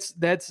what.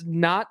 That's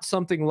not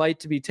something light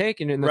to be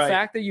taken. And the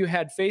fact that you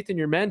had faith in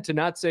your men to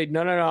not say,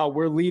 no,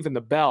 we're leaving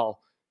the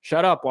bell.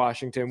 Shut up,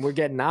 Washington. We're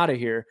getting out of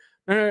here.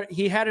 No,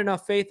 he had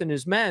enough faith in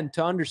his men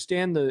to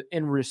understand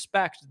and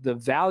respect the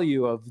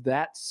value of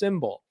that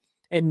symbol,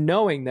 and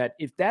knowing that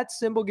if that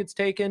symbol gets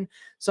taken,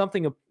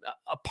 something,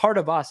 a part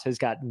of us has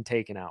gotten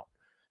taken out.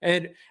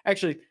 And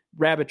actually,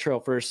 rabbit trail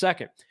for a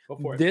second.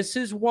 This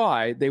is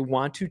why they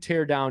want to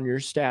tear down your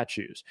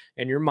statues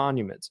and your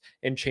monuments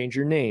and change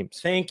your names.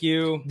 Thank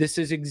you. This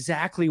is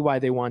exactly why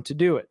they want to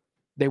do it.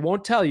 They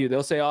won't tell you.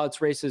 They'll say, oh, it's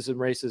racism,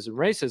 racism,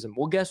 racism.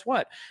 Well, guess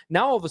what?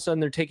 Now all of a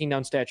sudden they're taking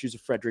down statues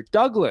of Frederick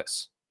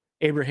Douglass,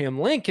 Abraham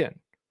Lincoln,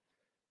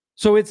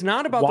 So it's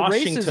not about the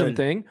racism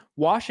thing.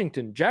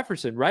 Washington,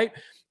 Jefferson, right?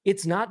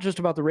 It's not just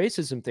about the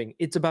racism thing.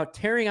 It's about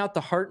tearing out the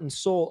heart and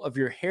soul of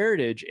your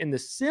heritage and the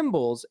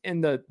symbols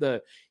and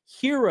the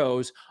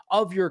heroes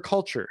of your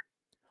culture.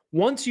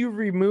 Once you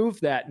remove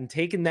that and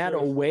taken that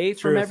away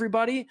from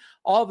everybody,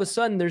 all of a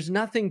sudden there's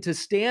nothing to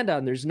stand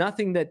on. There's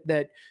nothing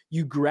that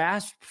you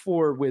grasp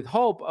for with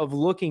hope of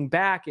looking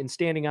back and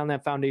standing on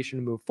that foundation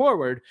to move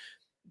forward.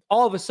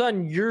 All of a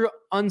sudden you're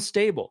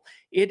unstable.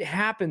 It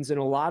happens in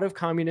a lot of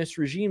communist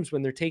regimes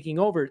when they're taking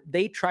over.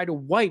 They try to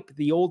wipe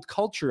the old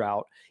culture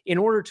out in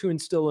order to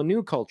instill a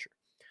new culture.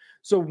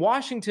 So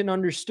Washington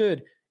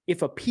understood,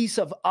 if a piece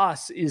of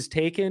us is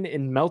taken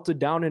and melted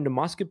down into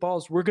musket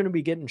balls, we're going to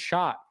be getting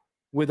shot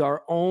with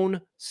our own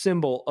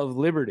symbol of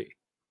liberty.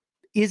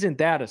 Isn't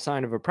that a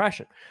sign of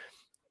oppression?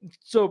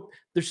 So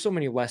there's so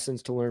many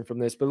lessons to learn from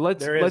this, but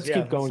let's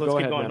keep going. Go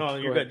ahead. No,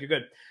 you're good. You're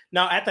good.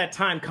 Now, at that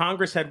time,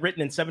 Congress had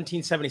written in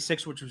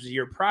 1776, which was a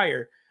year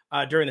prior,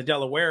 during the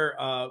Delaware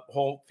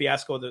whole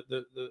fiasco,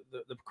 the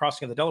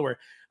crossing of the Delaware,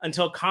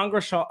 until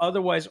Congress shall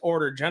otherwise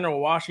order, General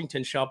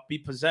Washington shall be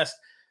possessed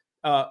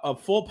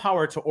of full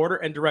power to order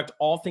and direct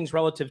all things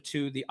relative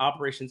to the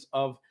operations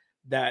of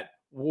that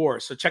war.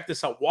 So check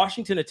this out.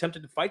 Washington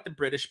attempted to fight the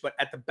British, but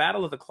at the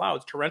Battle of the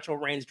Clouds, torrential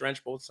rains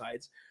drenched both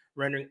sides,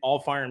 rendering all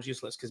firearms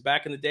useless. Because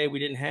back in the day, we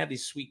didn't have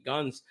these sweet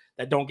guns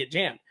that don't get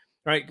jammed,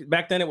 right?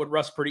 Back then, it would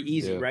rust pretty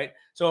easy, right?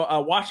 So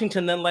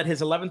Washington then led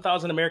his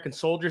 11,000 American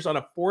soldiers on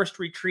a forced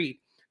retreat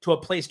to a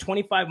place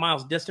 25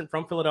 miles distant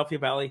from Philadelphia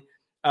Valley,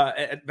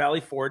 at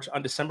Valley Forge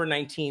on December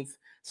 19th,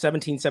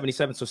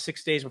 1777, so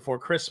 6 days before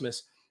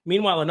Christmas.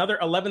 Meanwhile, another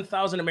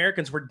 11,000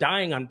 Americans were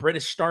dying on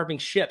British starving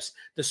ships: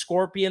 the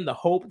Scorpion, the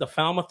Hope, the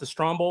Falmouth, the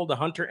Strongbow, the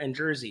Hunter, and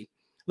Jersey.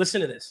 Listen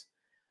to this.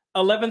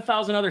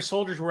 11,000 other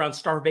soldiers were on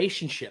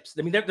starvation ships.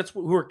 I mean, that's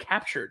who were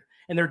captured,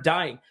 and they're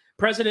dying.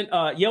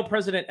 Yale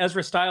President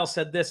Ezra Stiles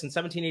said this in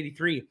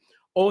 1783,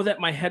 "Oh, that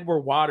my head were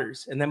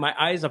waters, and that my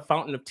eyes a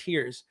fountain of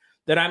tears,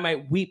 that I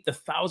might weep the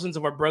thousands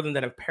of our brethren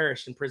that have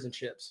perished in prison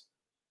ships."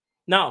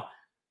 Now,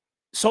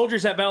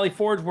 soldiers at Valley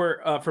Forge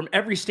were from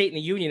every state in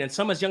the Union, and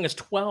some as young as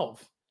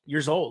 12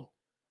 years old,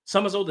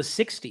 some as old as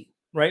 60,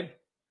 right?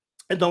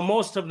 And though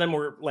most of them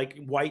were like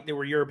white, they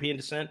were European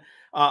descent.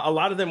 A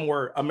lot of them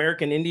were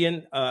American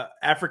Indian,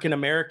 African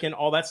American,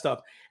 all that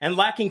stuff. And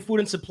lacking food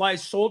and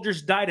supplies,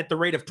 soldiers died at the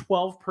rate of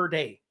 12 per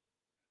day.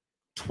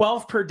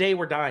 12 per day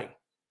were dying.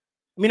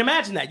 I mean,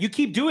 imagine that. You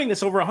keep doing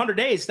this over 100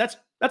 days. That's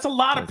a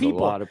lot of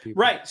people. A lot of people.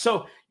 Right.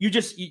 So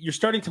you're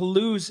starting to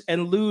lose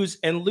and lose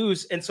and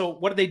lose. And so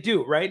what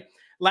do? Right?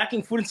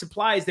 Lacking food and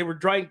supplies, they were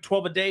dying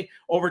 12 a day.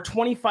 Over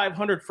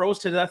 2,500 froze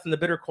to death in the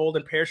bitter cold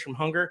and perished from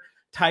hunger,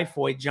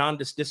 typhoid,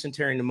 jaundice,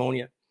 dysentery, and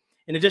pneumonia.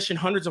 In addition,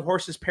 hundreds of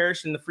horses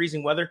perished in the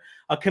freezing weather.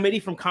 A committee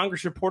from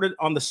Congress reported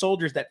on the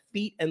soldiers that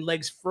feet and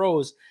legs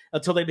froze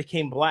until they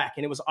became black,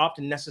 and it was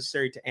often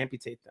necessary to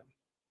amputate them.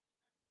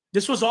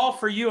 This was all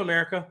for you,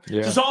 America. Yeah.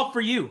 This was all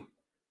for you.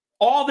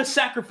 All the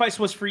sacrifice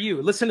was for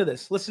you. Listen to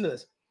this. Listen to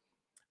this.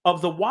 Of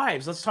the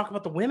wives, let's talk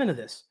about the women of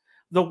this.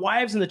 The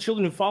wives and the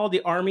children who followed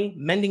the army,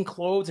 mending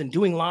clothes and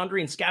doing laundry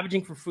and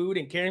scavenging for food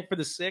and caring for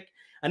the sick,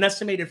 an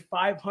estimated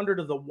 500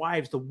 of the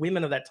wives, the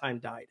women of that time,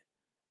 died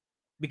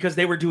because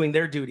they were doing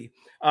their duty.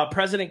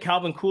 President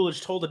Calvin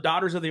Coolidge told the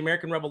Daughters of the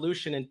American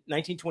Revolution in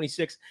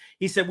 1926,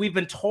 he said, "We've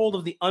been told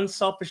of the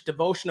unselfish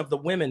devotion of the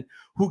women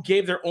who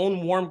gave their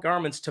own warm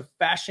garments to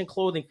fashion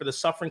clothing for the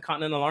suffering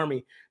Continental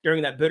Army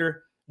during that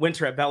bitter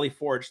winter at Valley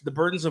Forge. The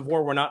burdens of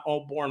war were not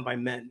all borne by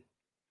men."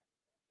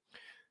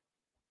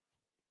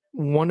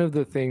 One of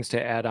the things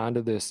to add on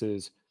to this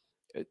is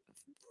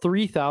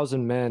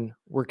 3,000 men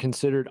were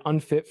considered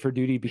unfit for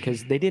duty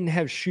because they didn't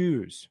have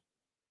shoes.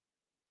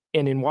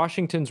 And in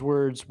Washington's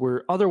words,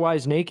 were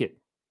otherwise naked.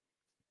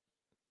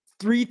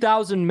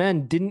 3,000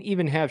 men didn't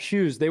even have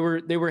shoes. They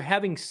were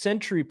having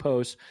sentry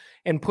posts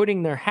and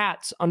putting their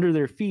hats under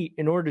their feet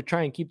in order to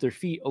try and keep their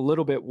feet a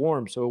little bit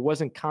warm, so it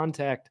wasn't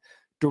contact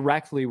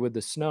directly with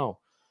the snow.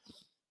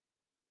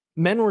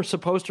 Men were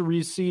supposed to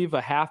receive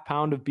a half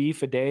pound of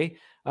beef a day.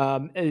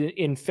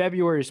 In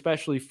February,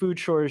 especially, food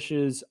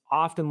shortages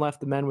often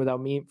left the men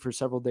without meat for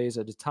several days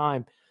at a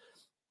time.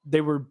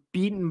 They were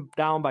beaten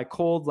down by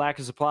cold, lack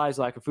of supplies,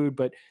 lack of food,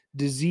 but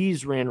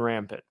disease ran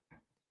rampant.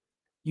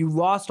 You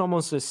lost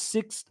almost a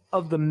sixth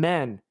of the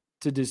men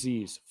to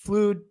disease.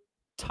 Flu,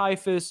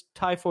 typhus,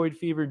 typhoid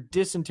fever,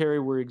 dysentery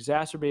were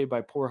exacerbated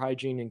by poor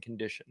hygiene and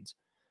conditions.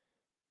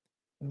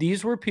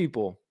 These were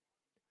people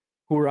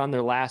who were on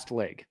their last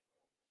leg.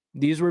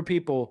 These were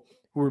people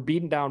who were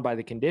beaten down by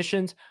the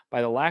conditions,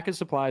 by the lack of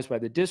supplies, by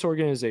the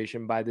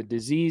disorganization, by the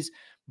disease,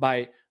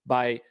 by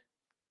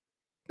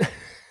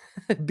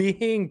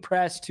being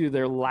pressed to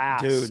their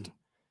last. Dude.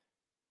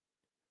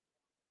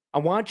 I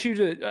want you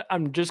to,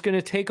 I'm just going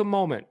to take a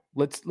moment.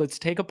 Let's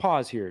take a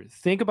pause here.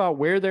 Think about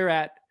where they're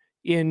at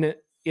in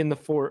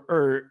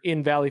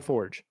Valley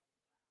Forge.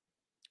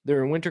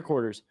 They're in winter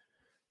quarters.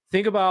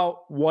 Think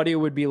about what it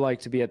would be like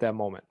to be at that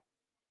moment.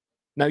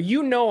 Now,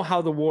 you know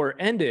how the war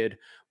ended,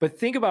 but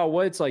think about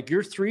what it's like.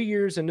 You're 3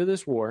 years into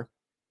this war,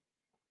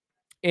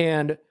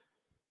 and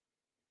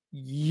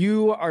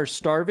you are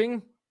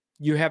starving,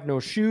 you have no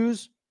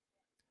shoes,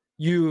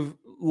 you've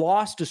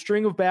lost a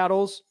string of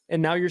battles,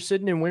 and now you're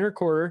sitting in winter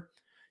quarter.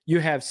 You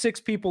have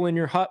 6 people in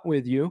your hut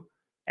with you,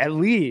 at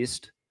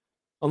least,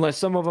 unless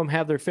some of them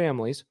have their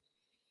families.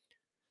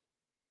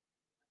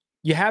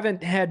 You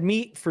haven't had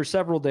meat for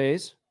several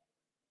days.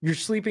 You're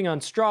sleeping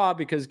on straw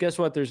because guess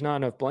what? There's not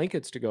enough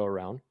blankets to go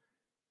around.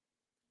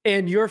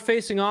 And you're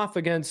facing off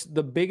against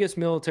the biggest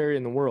military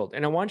in the world.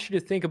 And I want you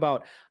to think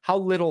about how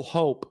little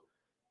hope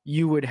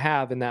you would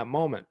have in that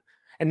moment.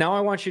 And now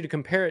I want you to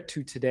compare it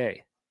to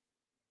today.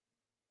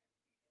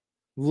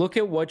 Look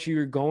at what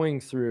you're going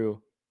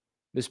through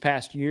this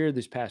past year,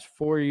 this past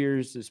 4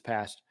 years, this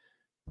past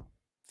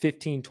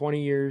 15,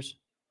 20 years,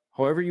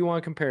 however you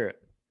want to compare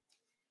it.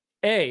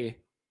 A,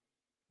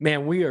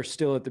 man, we are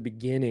still at the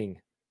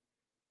beginning,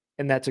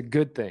 and that's a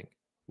good thing.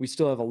 We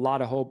still have a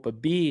lot of hope.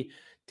 But B,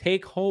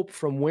 take hope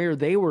from where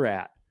they were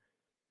at.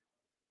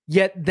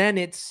 Yet then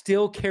it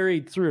still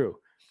carried through.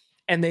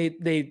 And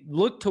they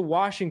looked to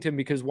Washington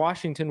because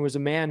Washington was a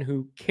man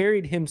who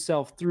carried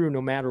himself through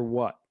no matter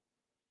what.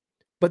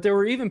 But there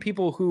were even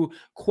people who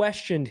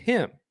questioned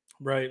him.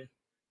 Right.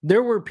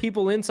 There were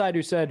people inside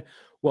who said,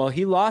 well,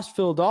 he lost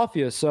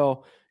Philadelphia,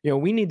 so,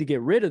 we need to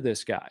get rid of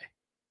this guy.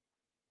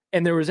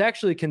 And there was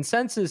actually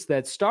consensus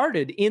that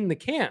started in the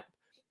camp.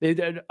 They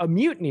did a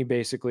mutiny,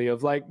 basically,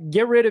 of like,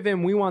 get rid of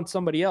him. We want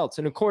somebody else.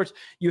 And of course,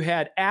 you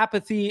had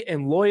apathy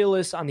and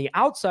loyalists on the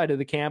outside of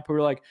the camp who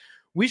were like,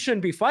 we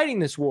shouldn't be fighting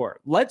this war.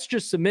 Let's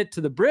just submit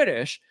to the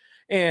British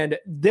and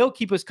they'll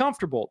keep us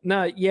comfortable.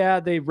 Now, yeah,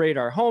 they raid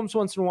our homes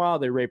once in a while.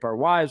 They rape our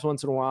wives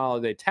once in a while.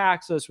 They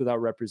tax us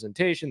without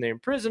representation. They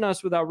imprison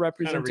us without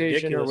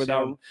representation or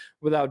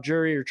without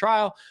jury or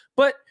trial.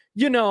 But,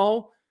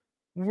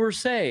 we're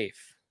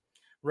safe.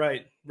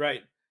 Right.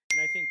 And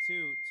I think,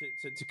 too,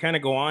 to kind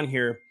of go on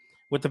here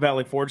with the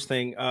Valley Forge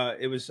thing,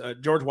 it was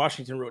George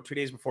Washington wrote 2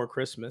 days before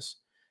Christmas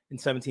in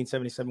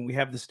 1777, we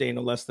have this day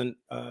no less than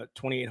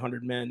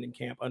 2,800 men in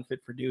camp unfit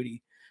for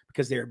duty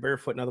because they are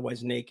barefoot and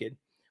otherwise naked.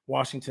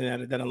 Washington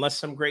added that unless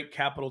some great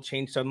capital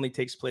change suddenly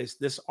takes place,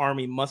 this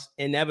army must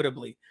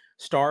inevitably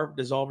starve,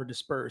 dissolve, or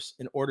disperse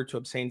in order to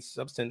obtain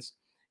substance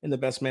in the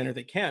best manner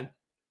they can.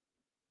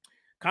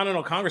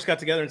 Continental Congress got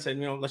together and said,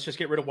 let's just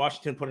get rid of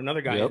Washington, put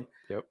another guy in.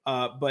 Yep.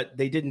 But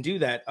they didn't do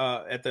that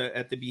at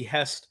the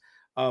behest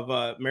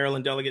of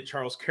Maryland delegate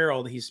Charles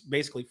Carroll. He's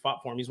basically fought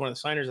for him. He's one of the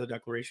signers of the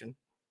Declaration.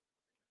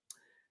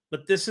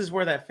 But this is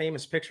where that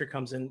famous picture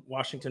comes in,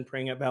 Washington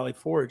praying at Valley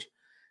Forge,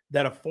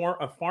 that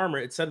a farmer,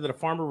 it said that a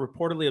farmer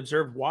reportedly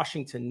observed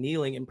Washington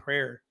kneeling in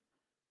prayer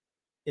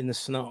in the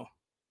snow,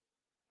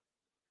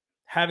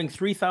 having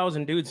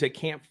 3,000 dudes that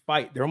can't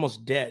fight. They're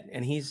almost dead.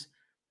 And he's,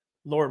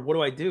 Lord, what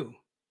do I do?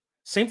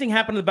 Same thing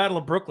happened in the Battle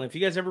of Brooklyn. If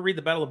you guys ever read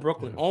the Battle of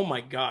Brooklyn, oh my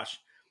gosh.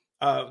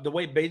 The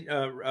way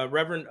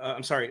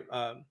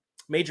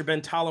Major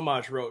Ben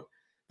Talamaj wrote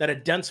that a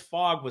dense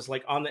fog was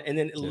like on the, and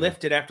then it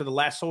lifted after the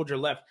last soldier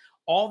left.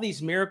 All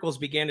these miracles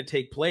began to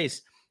take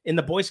place. In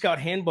the Boy Scout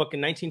handbook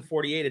in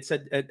 1948, it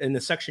said in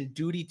the section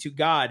Duty to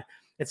God,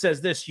 it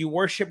says this: you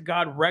worship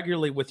God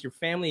regularly with your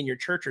family in your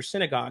church or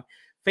synagogue,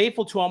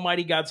 faithful to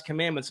Almighty God's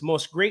commandments.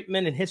 Most great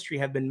men in history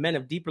have been men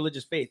of deep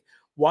religious faith.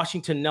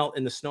 Washington knelt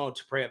in the snow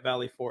to pray at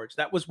Valley Forge.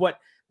 That was what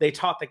they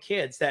taught the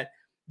kids, that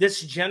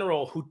this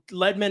general who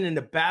led men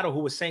into battle, who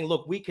was saying,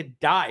 look, we could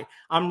die.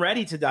 I'm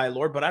ready to die,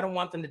 Lord, but I don't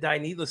want them to die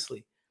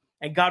needlessly.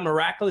 And God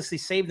miraculously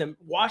saved them.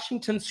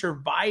 Washington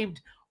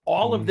survived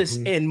all of this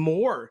and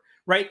more,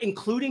 right?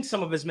 Including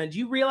some of his men. Do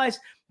you realize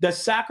the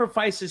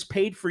sacrifices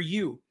paid for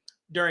you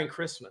during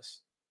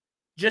Christmas?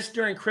 Just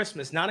during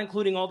Christmas, not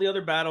including all the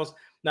other battles,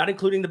 not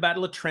including the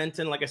Battle of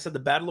Trenton, like I said, the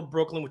Battle of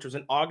Brooklyn, which was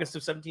in August of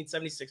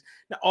 1776.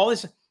 Now, all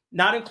this,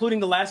 not including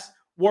the last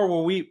war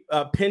where we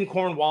pinned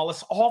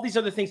Cornwallis, all these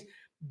other things.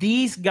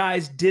 These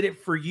guys did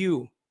it for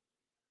you,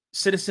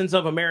 citizens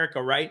of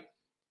America, right?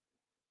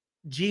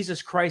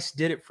 Jesus Christ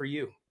did it for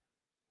you.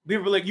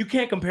 People were like, you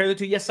can't compare the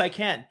two. Yes, I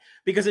can.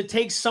 Because it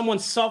takes someone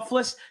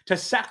selfless to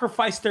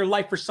sacrifice their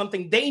life for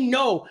something they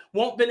know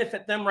won't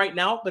benefit them right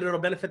now, but it'll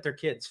benefit their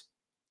kids.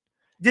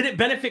 Did it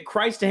benefit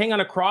Christ to hang on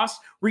a cross,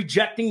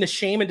 rejecting the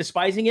shame and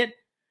despising it?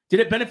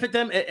 Did it benefit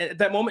them at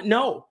that moment?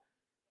 No.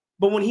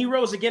 But when he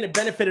rose again, it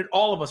benefited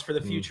all of us for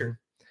the future.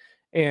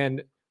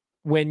 And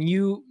when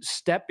you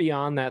step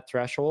beyond that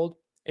threshold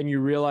and you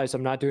realize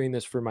I'm not doing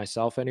this for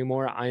myself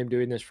anymore, I am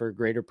doing this for a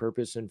greater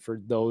purpose and for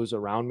those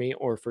around me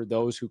or for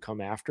those who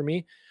come after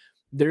me,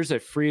 there's a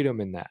freedom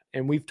in that.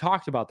 And we've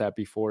talked about that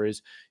before,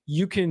 is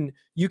you can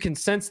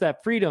sense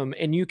that freedom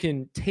and you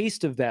can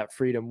taste of that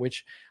freedom,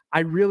 which I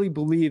really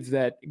believe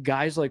that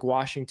guys like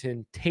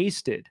Washington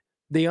tasted.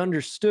 They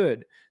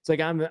understood. It's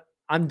like,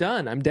 I'm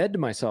done. I'm dead to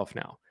myself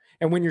now.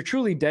 And when you're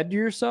truly dead to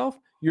yourself,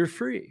 you're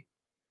free,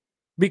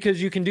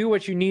 because you can do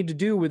what you need to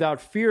do without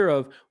fear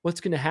of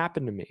what's going to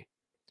happen to me.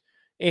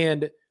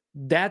 And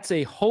that's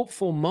a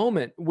hopeful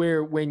moment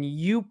where when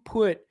you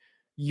put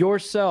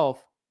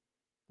yourself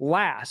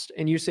last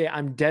and you say,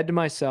 I'm dead to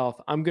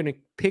myself, I'm going to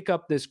pick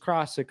up this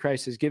cross that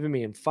Christ has given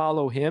me and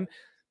follow him.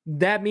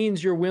 That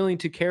means you're willing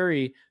to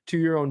carry to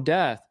your own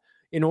death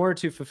in order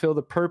to fulfill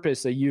the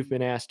purpose that you've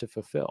been asked to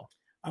fulfill.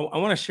 I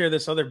want to share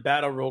this other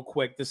battle real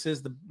quick. This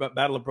is the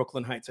Battle of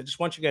Brooklyn Heights. I just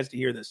want you guys to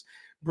hear this.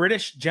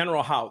 British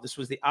General Howe, this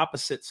was the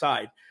opposite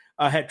side,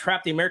 had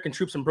trapped the American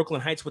troops in Brooklyn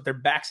Heights with their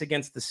backs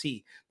against the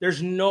sea.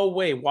 There's no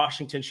way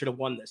Washington should have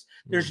won this.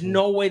 There's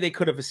no way they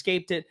could have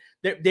escaped it.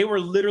 They were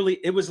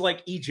literally, it was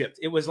like Egypt.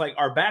 It was like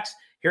our backs,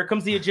 here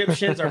comes the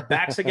Egyptians, our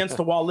backs against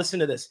the wall. Listen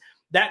to this.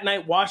 That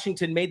night,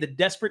 Washington made the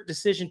desperate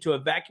decision to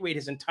evacuate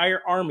his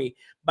entire army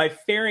by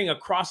ferrying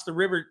across the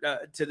river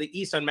to the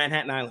east on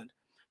Manhattan Island.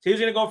 So he was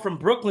going to go from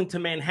Brooklyn to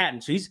Manhattan.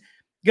 So he's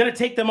going to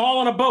take them all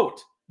on a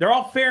boat. They're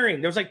all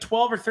ferrying. There was like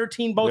 12 or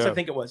 13 boats, I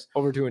think it was.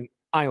 Over to an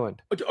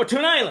island. Or to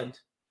an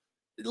island.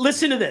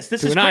 Listen to this.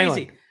 This is crazy.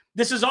 Island.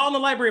 This is all in the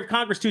Library of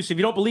Congress, too. So if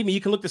you don't believe me,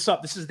 you can look this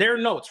up. This is their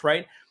notes,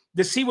 right?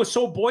 The sea was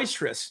so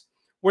boisterous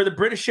where the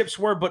British ships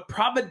were, but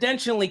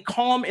providentially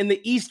calm in the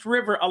East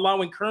River,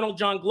 allowing Colonel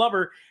John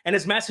Glover and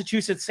his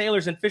Massachusetts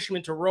sailors and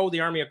fishermen to row the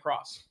army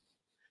across.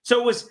 So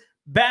it was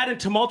bad and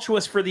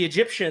tumultuous for the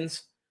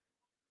Egyptians,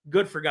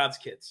 good for God's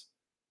kids.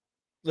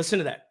 Listen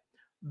to that.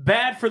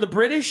 Bad for the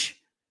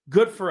British,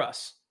 good for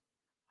us.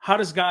 How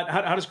does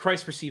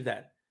Christ perceive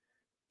that?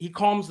 He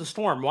calms the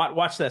storm.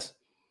 Watch this.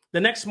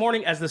 The next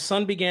morning, as the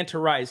sun began to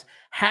rise,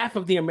 half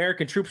of the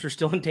American troops were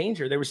still in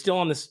danger. They were still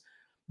on this,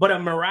 but a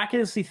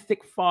miraculously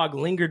thick fog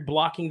lingered,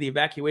 blocking the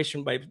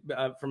evacuation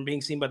from being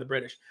seen by the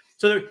British.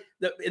 So,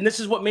 and this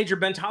is what Major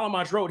Ben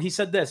Talamaj wrote. He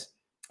said this.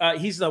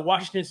 He's the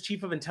Washington's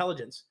chief of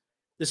intelligence.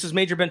 This is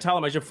Major Ben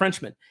Talamaj, a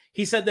Frenchman.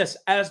 He said this: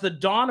 as the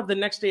dawn of the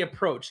next day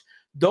approached,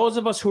 those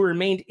of us who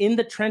remained in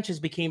the trenches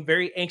became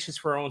very anxious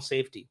for our own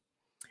safety.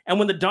 And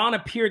when the dawn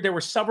appeared, there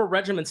were several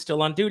regiments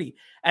still on duty.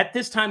 At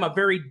this time, a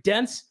very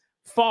dense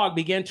fog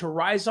began to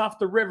rise off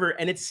the river,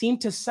 and it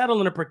seemed to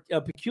settle in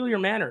a peculiar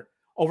manner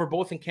over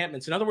both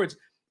encampments. In other words,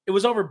 it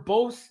was over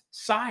both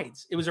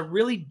sides. It was a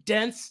really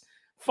dense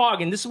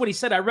fog. And this is what he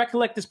said: I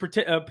recollect this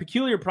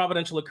peculiar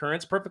providential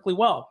occurrence perfectly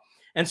well.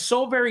 And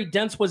so very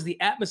dense was the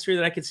atmosphere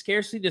that I could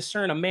scarcely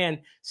discern a man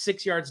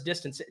 6 yards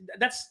distance.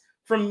 That's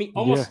from me,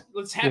 almost,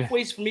 it's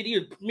halfway from me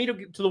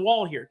to the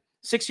wall here,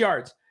 6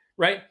 yards,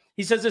 right?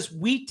 He says this: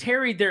 we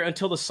tarried there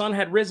until the sun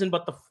had risen,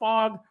 but the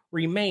fog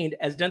remained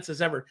as dense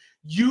as ever.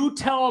 You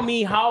tell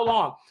me how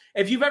long.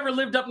 If you've ever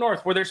lived up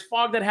north where there's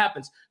fog that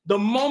happens, the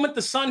moment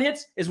the sun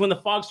hits is when the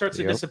fog starts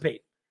to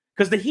dissipate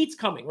because the heat's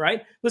coming,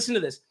 right? Listen to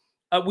this.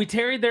 We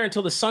tarried there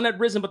until the sun had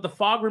risen, but the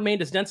fog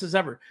remained as dense as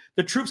ever.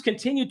 The troops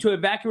continued to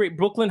evacuate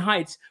Brooklyn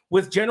Heights,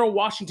 with General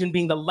Washington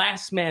being the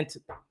last man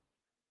to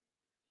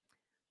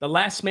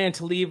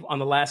leave on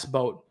the last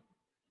boat.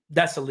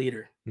 That's a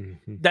leader.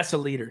 That's a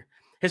leader.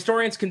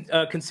 Historians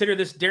consider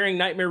this daring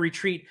nightmare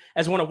retreat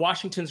as one of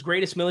Washington's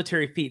greatest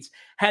military feats.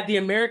 Had the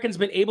Americans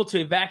been able to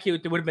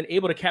evacuate, they would have been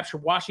able to capture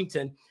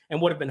Washington and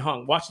would have been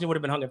hung. Washington would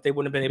have been hung if they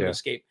wouldn't have been able to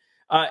escape.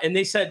 And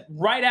they said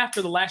right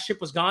after the last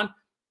ship was gone,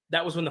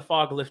 that was when the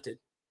fog lifted.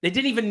 They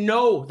didn't even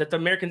know that the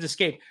Americans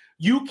escaped.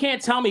 You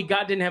can't tell me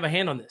God didn't have a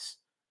hand on this.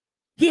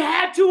 He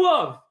had to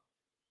have.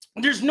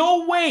 There's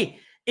no way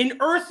in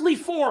earthly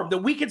form that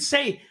we could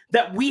say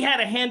that we had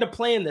a hand to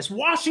play in this.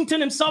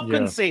 Washington himself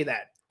couldn't say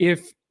that.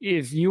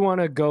 If you want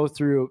to go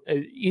through,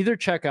 either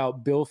check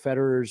out Bill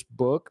Federer's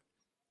book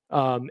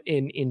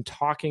in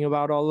talking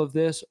about all of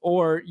this,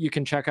 or you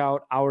can check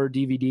out our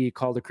DVD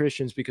called The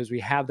Christians, because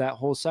we have that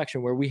whole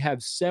section where we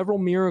have several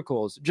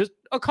miracles, just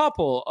a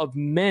couple of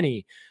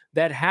many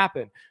that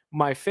happen.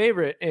 My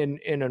favorite, and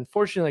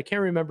unfortunately I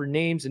can't remember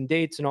names and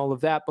dates and all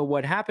of that, but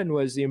what happened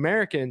was the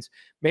Americans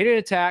made an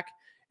attack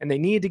and they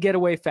needed to get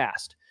away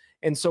fast.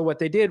 And so what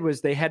they did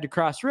was they had to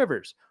cross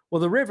rivers. Well,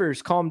 the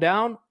rivers calmed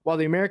down while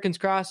the Americans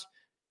crossed,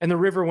 and the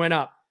river went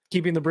up,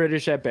 keeping the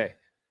British at bay.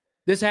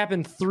 This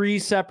happened 3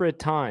 separate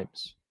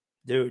times.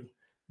 Dude.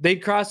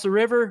 They'd cross the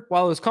river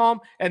while it was calm,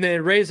 and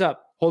then raise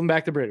up, holding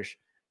back the British.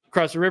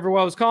 Cross the river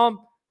while it was calm,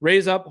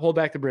 raise up, hold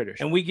back the British.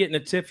 And we get in a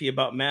tiffy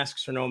about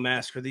masks or no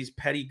masks, or these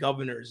petty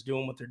governors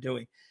doing what they're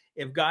doing.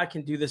 If God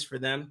can do this for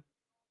them,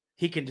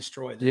 he can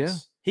destroy this. Yeah.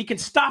 He can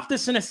stop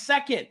this in a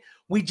second.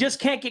 We just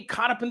can't get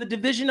caught up in the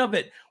division of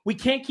it. We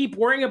can't keep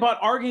worrying about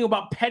arguing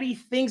about petty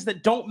things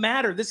that don't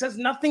matter. This has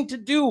nothing to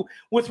do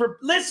with,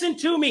 listen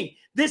to me.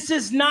 This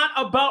is not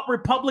about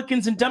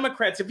Republicans and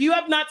Democrats. If you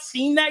have not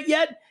seen that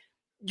yet,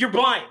 you're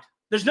blind.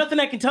 There's nothing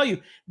I can tell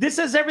you. This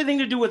has everything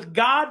to do with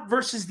God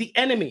versus the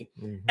enemy.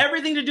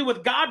 Everything to do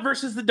with God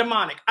versus the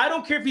demonic. I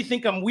don't care if you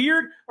think I'm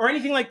weird or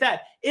anything like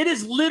that. It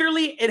is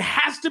literally, it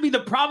has to be the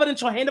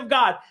providential hand of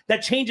God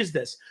that changes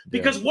this.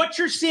 Because what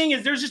you're seeing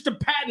is there's just a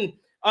patent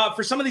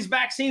for some of these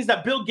vaccines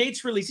that Bill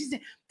Gates released.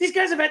 These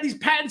guys have had these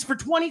patents for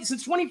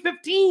since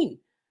 2015.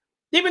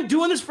 They've been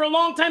doing this for a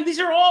long time. These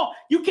are all,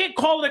 you can't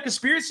call it a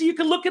conspiracy. You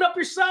can look it up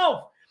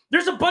yourself.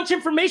 There's a bunch of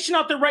information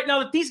out there right now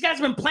that these guys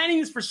have been planning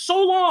this for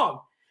so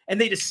long. And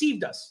they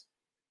deceived us.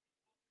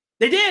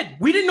 They did.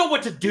 We didn't know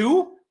what to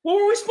do. What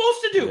were we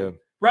supposed to do?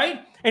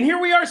 Right? And here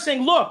we are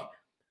saying, look,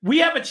 we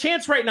have a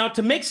chance right now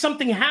to make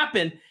something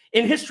happen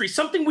in history,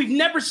 something we've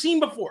never seen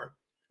before.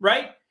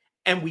 Right?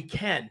 And we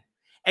can.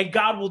 And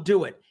God will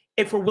do it.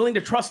 if we're willing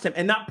to trust him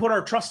and not put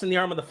our trust in the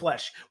arm of the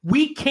flesh.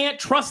 We can't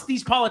trust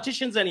these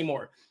politicians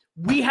anymore.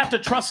 We have to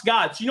trust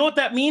God. So you know what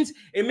that means?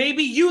 It may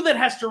be you that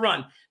has to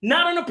run,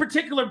 not on a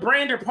particular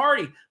brand or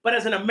party, but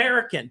as an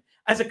American,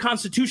 as a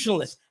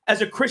constitutionalist,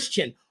 as a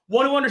Christian,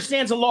 one who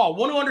understands the law,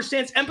 one who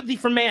understands empathy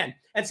for man,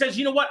 and says,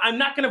 you know what, I'm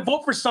not going to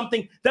vote for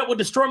something that will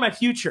destroy my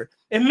future.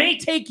 It may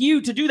take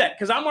you to do that,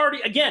 because I'm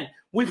already, again,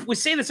 we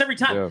say this every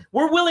time. Yeah.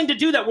 We're willing to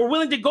do that. We're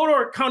willing to go to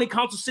our county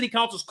councils, city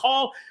councils,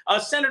 call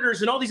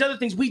senators and all these other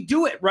things. We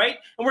do it, right?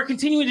 And we're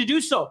continuing to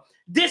do so.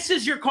 This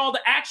is your call to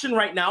action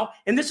right now,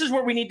 and this is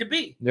where we need to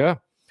be. Yeah.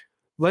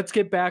 Let's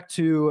get back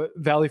to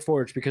Valley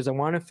Forge, because I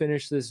want to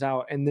finish this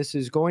out, and this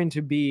is going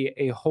to be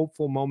a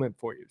hopeful moment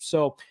for you.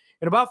 So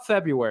in about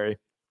February,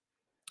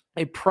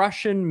 a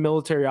Prussian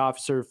military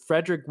officer,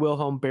 Friedrich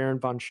Wilhelm Baron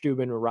von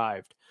Steuben,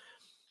 arrived.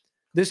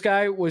 This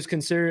guy was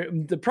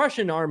considered, the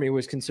Prussian army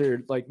was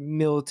considered like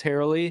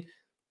militarily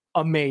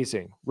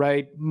amazing,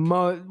 right?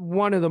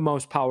 One of the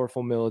most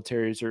powerful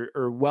militaries,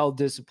 or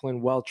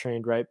well-disciplined,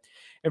 well-trained, right?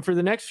 And for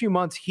the next few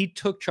months, he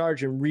took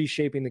charge in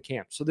reshaping the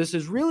camp. So this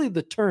is really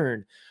the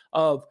turn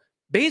of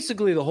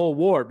basically the whole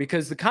war,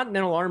 because the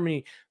Continental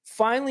Army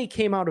finally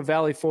came out of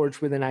Valley Forge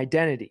with an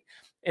identity.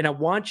 And I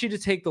want you to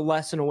take the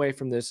lesson away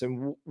from this,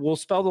 and we'll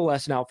spell the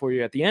lesson out for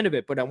you at the end of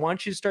it. But I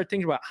want you to start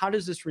thinking about, how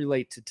does this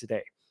relate to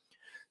today?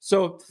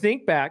 So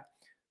think back,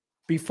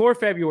 before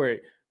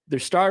February, they're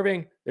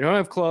starving, they don't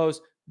have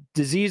clothes,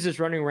 disease is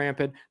running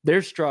rampant,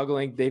 they're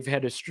struggling, they've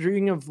had a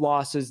string of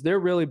losses, they're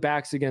really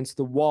backs against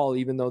the wall,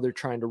 even though they're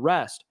trying to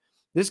rest.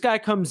 This guy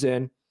comes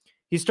in,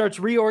 he starts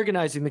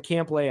reorganizing the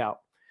camp layout.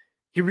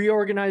 He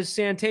reorganized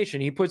sanitation.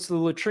 He puts the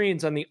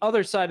latrines on the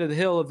other side of the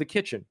hill of the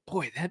kitchen.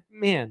 Boy,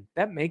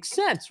 that makes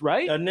sense,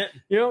 right? Doesn't it?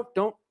 You know,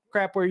 don't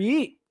crap where you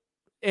eat.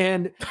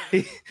 And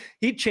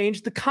he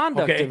changed the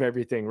conduct of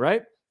everything,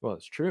 right? Well,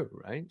 it's true,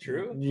 right?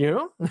 True. You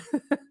know?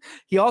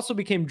 He also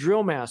became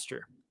drill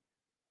master.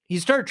 He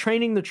started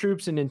training the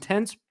troops in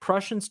intense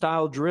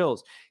Prussian-style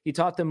drills. He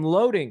taught them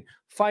loading,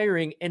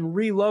 firing, and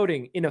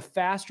reloading in a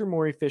faster,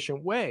 more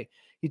efficient way.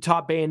 He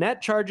taught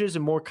bayonet charges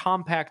and more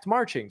compact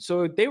marching.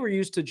 So they were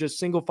used to just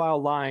single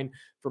file line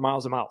for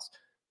miles and miles.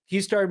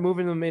 He started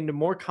moving them into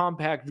more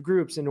compact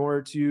groups in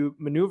order to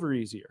maneuver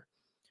easier.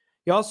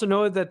 He also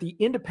noted that the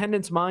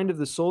independence mind of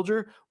the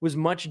soldier was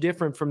much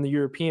different from the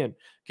European.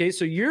 Okay,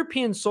 so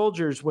European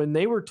soldiers, when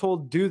they were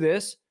told do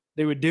this,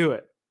 they would do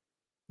it.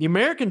 The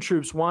American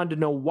troops wanted to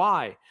know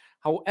why.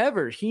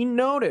 However, he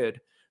noted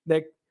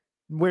that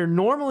where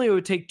normally it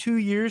would take 2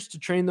 years to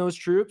train those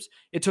troops,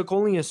 it took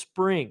only a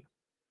spring.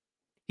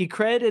 He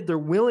credited their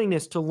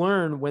willingness to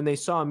learn when they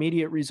saw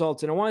immediate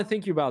results. And I want to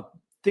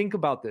think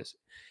about this.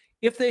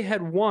 If they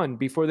had won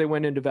before they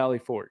went into Valley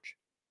Forge,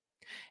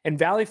 and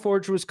Valley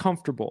Forge was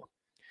comfortable,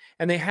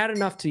 and they had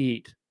enough to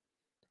eat,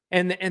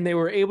 and they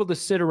were able to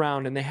sit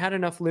around, and they had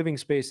enough living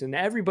space, and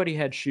everybody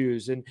had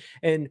shoes,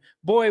 and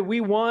boy,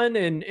 we won,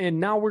 and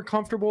now we're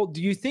comfortable.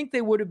 Do you think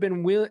they would have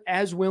been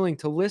as willing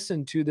to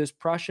listen to this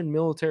Prussian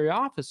military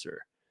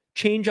officer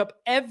change up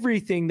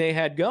everything they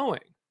had going?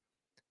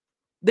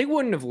 They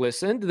wouldn't have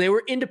listened. They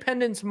were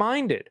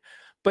independence-minded,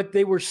 but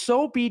they were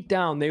so beat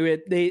down.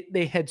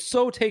 They had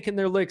so taken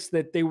their licks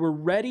that they were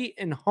ready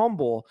and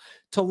humble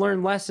to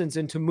learn lessons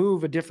and to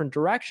move a different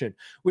direction,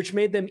 which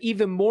made them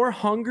even more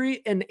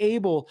hungry and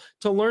able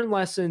to learn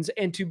lessons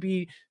and to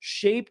be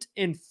shaped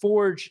and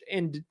forged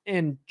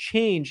and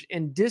changed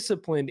and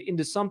disciplined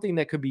into something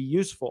that could be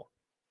useful.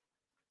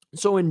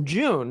 So in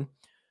June,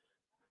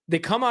 they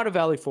come out of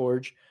Valley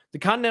Forge. The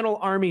Continental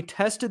Army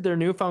tested their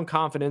newfound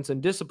confidence and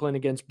discipline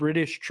against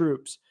British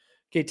troops.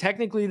 Okay,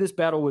 technically this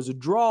battle was a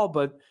draw,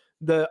 but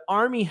the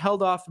army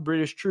held off the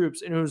British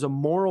troops, and it was a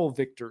moral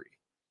victory.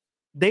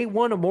 They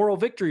won a moral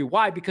victory.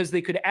 Why? Because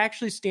they could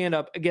actually stand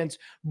up against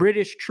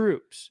British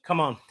troops. Come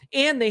on.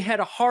 And they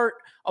had a heart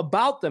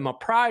about them, a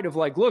pride of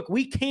like, look,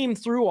 we came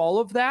through all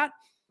of that,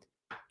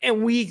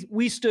 and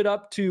we stood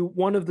up to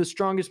one of the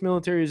strongest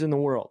militaries in the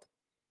world.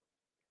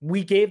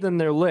 We gave them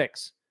their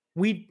licks.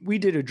 We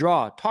did a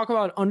draw. Talk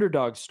about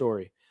underdog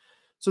story.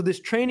 So this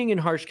training in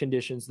harsh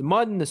conditions, the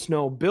mud and the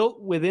snow,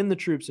 built within the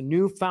troops a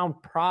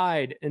newfound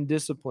pride and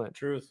discipline.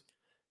 Truth.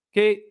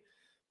 Okay,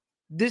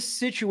 this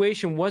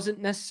situation wasn't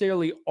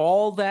necessarily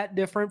all that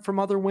different from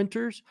other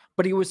winters,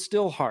 but it was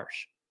still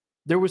harsh.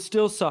 There was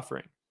still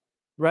suffering,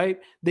 right?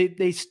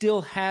 They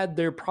still had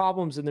their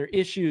problems and their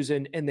issues,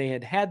 and they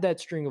had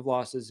that string of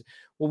losses.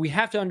 What we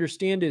have to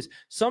understand is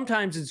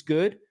sometimes it's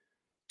good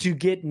to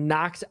get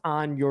knocked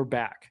on your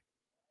back.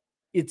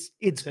 It's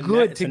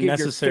good to get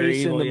your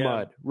face in the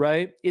mud,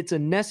 right? It's a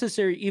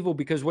necessary evil,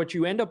 because what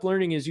you end up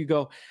learning is you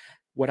go,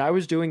 what I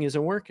was doing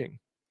isn't working,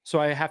 so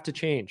I have to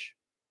change.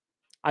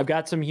 I've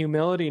got some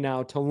humility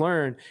now to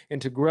learn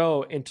and to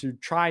grow and to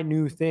try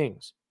new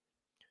things.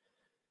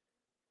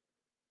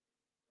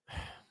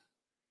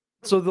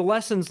 So the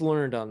lessons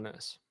learned on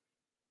this.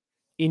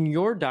 In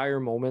your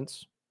dire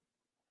moments,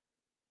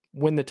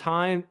 when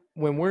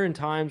we're in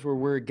times where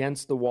we're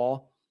against the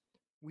wall,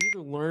 we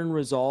either learn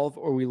resolve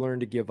or we learn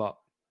to give up.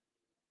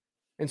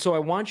 And so I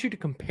want you to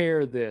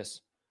compare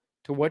this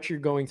to what you're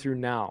going through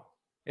now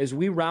as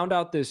we round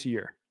out this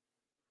year?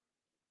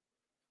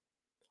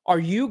 Are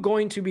you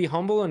going to be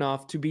humble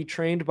enough to be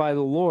trained by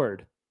the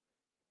Lord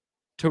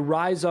to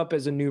rise up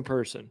as a new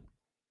person,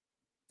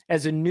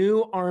 as a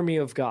new army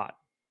of God?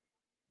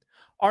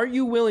 Are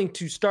you willing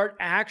to start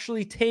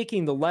actually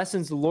taking the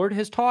lessons the Lord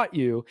has taught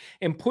you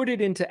and put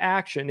it into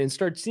action and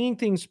start seeing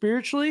things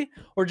spiritually,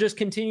 or just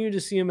continue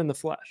to see them in the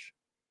flesh?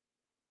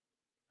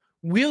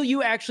 Will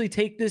you actually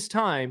take this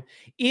time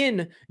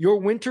in your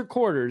winter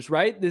quarters,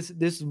 right?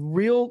 This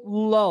real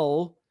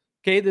lull.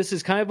 Okay, this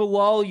is kind of a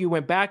lull. You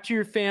went back to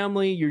your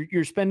family.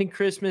 You're spending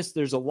Christmas.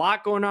 There's a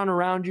lot going on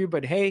around you,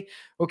 but hey,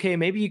 okay,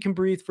 maybe you can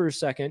breathe for a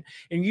second.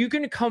 And you're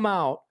going to come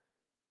out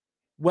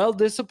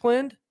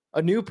well-disciplined,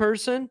 a new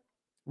person,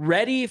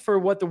 ready for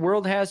what the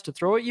world has to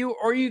throw at you?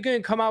 Or are you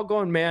going to come out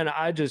going, man,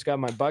 I just got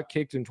my butt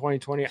kicked in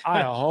 2020.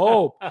 I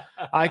hope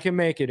I can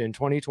make it in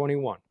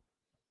 2021.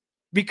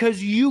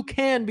 Because you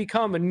can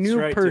become a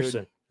new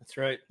person. Dude. That's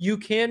right. You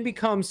can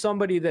become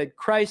somebody that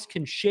Christ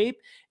can shape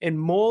and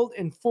mold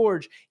and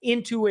forge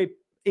into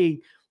a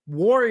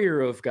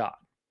warrior of God,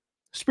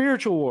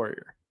 spiritual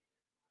warrior.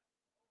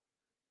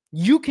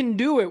 You can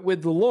do it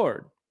with the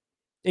Lord,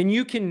 and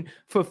you can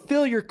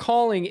fulfill your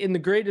calling in the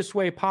greatest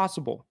way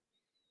possible,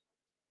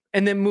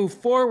 and then move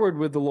forward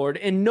with the Lord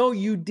and know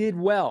you did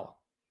well.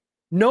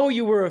 Know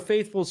you were a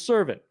faithful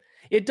servant.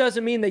 It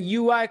doesn't mean that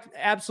you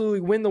absolutely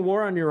win the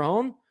war on your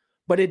own,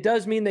 but it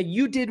does mean that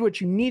you did what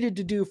you needed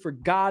to do for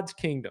God's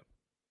kingdom.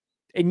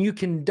 And you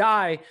can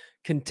die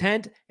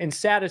content and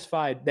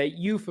satisfied that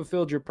you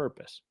fulfilled your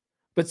purpose.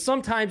 But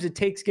sometimes it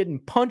takes getting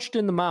punched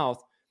in the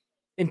mouth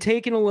and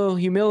taking a little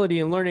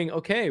humility and learning,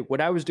 okay,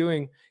 what I was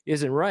doing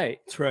isn't right.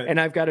 That's right.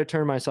 And I've got to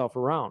turn myself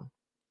around.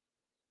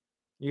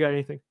 You got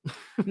anything?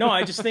 No,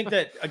 I just think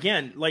that,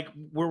 again, like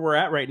where we're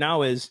at right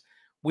now is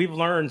we've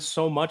learned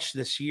so much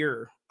this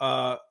year,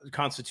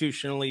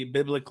 constitutionally,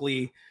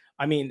 biblically.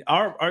 I mean,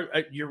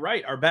 you're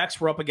right. Our backs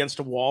were up against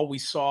a wall. We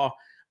saw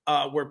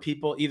where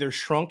people either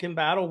shrunk in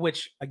battle,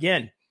 which,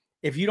 again,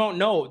 if you don't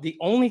know, the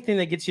only thing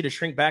that gets you to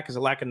shrink back is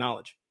a lack of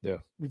knowledge. Yeah.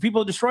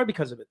 People are destroyed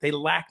because of it. They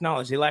lack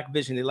knowledge. They lack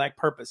vision. They lack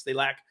purpose. They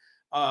lack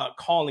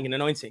calling and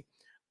anointing.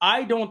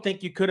 I don't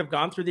think you could have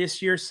gone through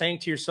this year saying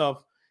to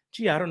yourself,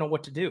 gee, I don't know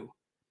what to do.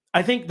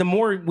 I think the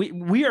more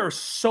we are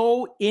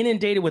so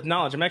inundated with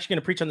knowledge. I'm actually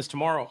going to preach on this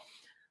tomorrow.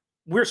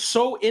 We're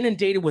so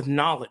inundated with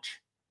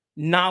knowledge.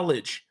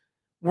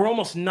 We're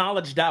almost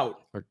knowledged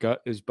out. Our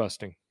gut is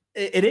busting.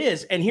 It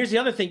is. And here's the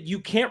other thing.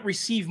 You can't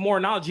receive more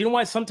knowledge. You know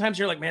why sometimes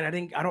you're like, man,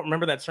 I don't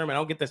remember that sermon. I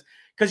don't get this.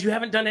 Because you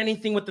haven't done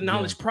anything with the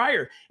knowledge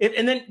prior.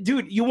 And then,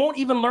 dude, you won't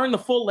even learn the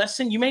full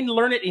lesson. You may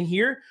learn it in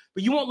here,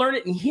 but you won't learn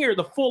it in here,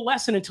 the full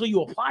lesson, until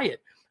you apply it,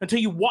 until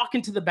you walk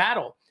into the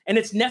battle. And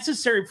it's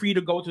necessary for you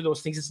to go through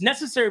those things. It's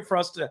necessary for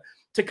us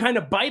to kind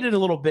of bite it a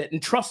little bit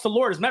and trust the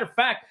Lord. As a matter of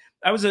fact,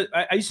 I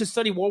used to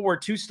study World War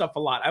II stuff a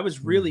lot. I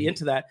was really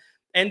into that.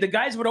 And the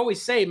guys would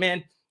always say,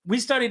 man, we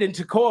studied in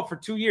Toccoa for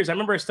 2 years. I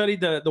remember I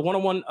studied the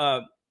 101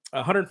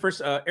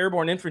 101st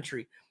Airborne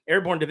Infantry,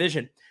 Airborne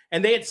Division.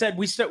 And they had said,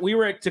 we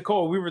were at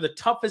Toccoa. We were the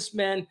toughest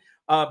men,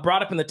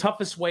 brought up in the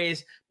toughest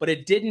ways, but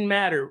it didn't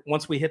matter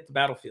once we hit the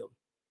battlefield.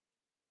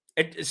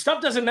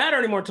 Stuff doesn't matter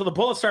anymore until the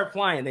bullets start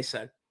flying, they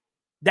said.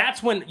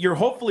 That's when you're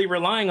hopefully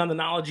relying on the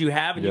knowledge you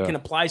have, and you can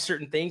apply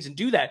certain things and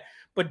do that.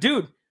 But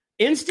dude,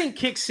 instinct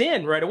kicks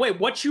in right away.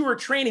 What you were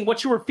training,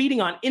 what you were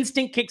feeding on,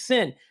 instinct kicks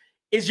in.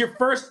 Is your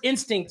first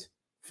instinct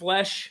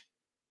flesh,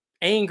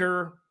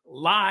 anger,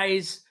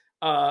 lies,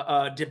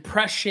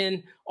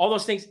 depression, all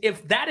those things?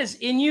 If that is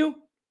in you,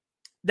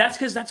 that's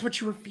because that's what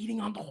you were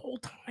feeding on the whole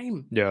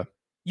time. Yeah.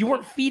 You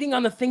weren't feeding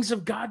on the things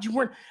of God. You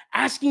weren't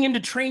asking him to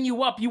train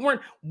you up. You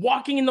weren't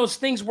walking in those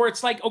things where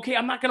it's like, okay,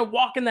 I'm not going to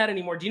walk in that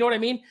anymore. Do you know what I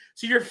mean?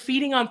 So you're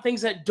feeding on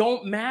things that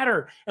don't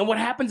matter. And what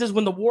happens is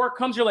when the war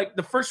comes, you're like,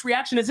 the first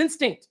reaction is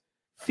instinct,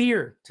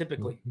 fear,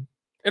 typically.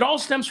 It all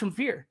stems from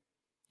fear.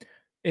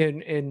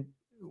 And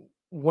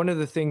one of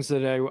the things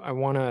that I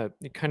want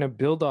to kind of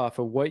build off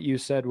of what you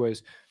said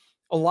was,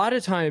 a lot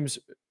of times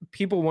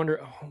people wonder,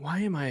 oh, why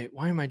am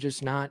I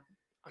just not,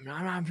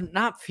 I'm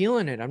not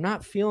feeling it. I'm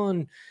not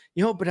feeling,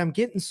 but I'm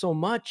getting so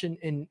much,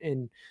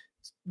 and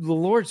the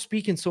Lord's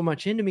speaking so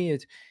much into me.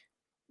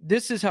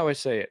 This is how I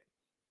say it.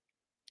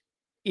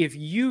 If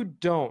you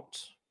don't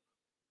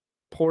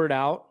pour it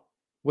out,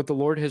 what the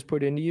Lord has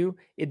put into you,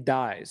 it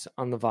dies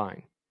on the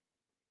vine.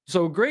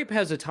 So a grape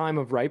has a time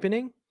of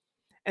ripening,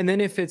 and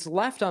then if it's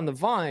left on the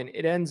vine,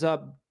 it ends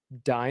up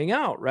dying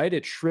out, right?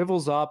 It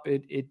shrivels up,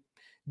 it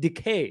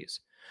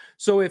decays.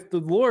 So if the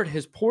Lord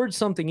has poured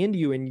something into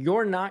you and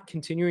you're not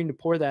continuing to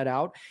pour that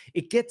out,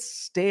 it gets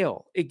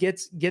stale. It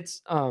gets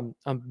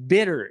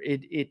bitter.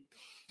 It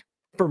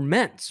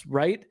ferments,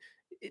 right?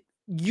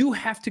 You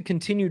have to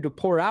continue to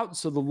pour out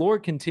so the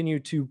Lord continue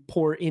to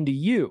pour into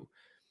you.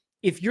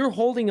 If you're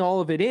holding all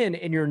of it in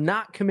and you're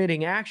not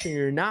committing action,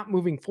 you're not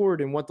moving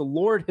forward in what the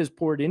Lord has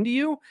poured into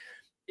you,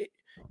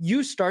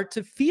 you start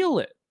to feel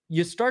it.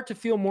 You start to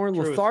feel more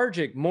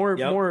lethargic,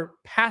 more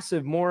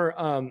passive,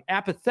 more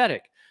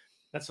apathetic.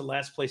 That's the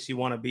last place you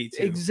want to be,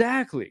 too.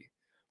 Exactly.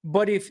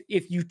 But if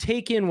you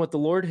take in what the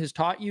Lord has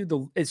taught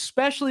you,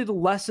 especially the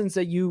lessons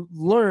that you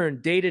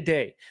learn day to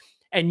day,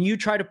 and you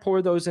try to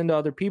pour those into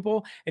other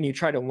people, and you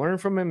try to learn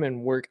from them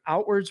and work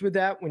outwards with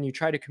that, when you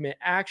try to commit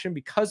action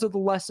because of the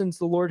lessons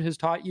the Lord has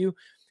taught you,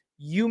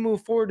 you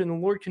move forward and the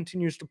Lord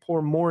continues to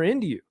pour more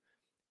into you,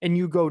 and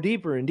you go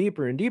deeper and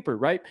deeper and deeper,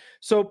 right?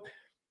 So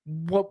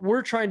what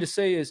we're trying to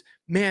say is,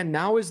 man,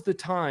 now is the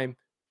time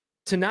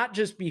to not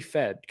just be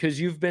fed, because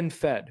you've been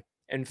fed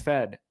and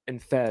fed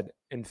and fed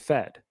and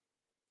fed.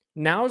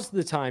 Now's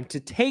the time to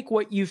take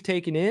what you've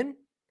taken in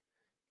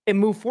and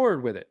move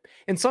forward with it.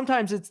 And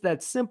sometimes it's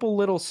that simple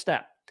little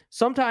step.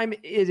 Sometimes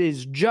it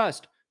is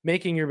just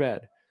making your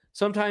bed.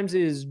 Sometimes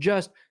it is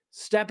just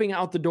stepping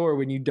out the door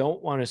when you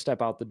don't want to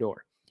step out the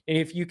door. And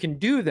if you can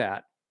do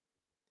that,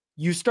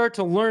 you start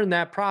to learn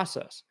that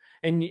process,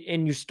 and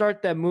you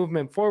start that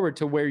movement forward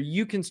to where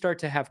you can start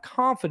to have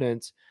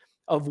confidence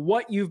of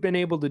what you've been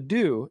able to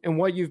do and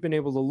what you've been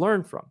able to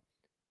learn from,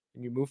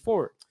 and you move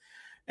forward.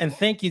 And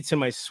thank you to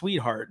my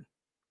sweetheart,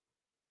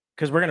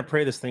 because we're going to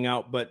pray this thing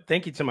out, but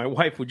thank you to my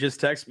wife who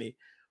just texted me.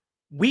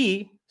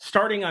 We,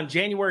 starting on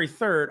January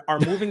 3rd, are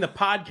moving the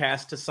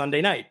podcast to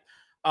Sunday night.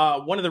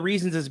 One of the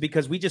reasons is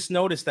because we just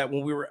noticed that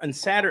when we were on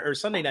Saturday or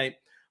Sunday night,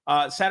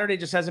 Saturday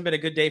just hasn't been a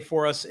good day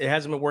for us. It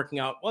hasn't been working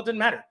out. Well, it didn't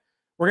matter.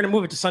 We're going to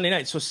move it to Sunday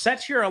night. So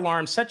set your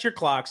alarm, set your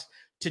clocks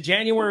to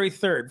January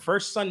 3rd,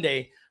 first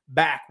Sunday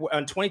back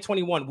on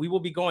 2021. We will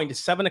be going to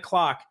 7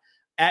 o'clock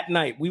at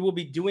night. We will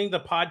be doing the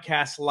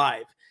podcast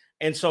live.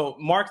 And so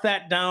mark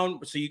that down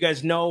so you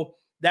guys know.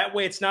 That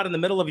way it's not in the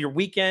middle of your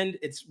weekend.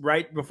 It's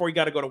right before you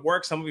got to go to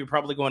work. Some of you are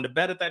probably going to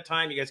bed at that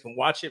time. You guys can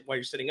watch it while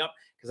you're sitting up,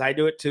 because I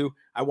do it too.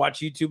 I watch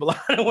YouTube a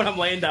lot when I'm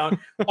laying down,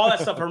 all that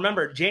stuff.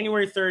 Remember,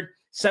 January 3rd,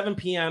 7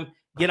 p.m.,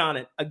 get on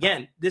it.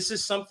 Again, this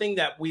is something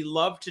that we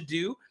love to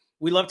do.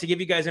 We love to give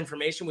you guys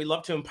information. We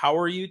love to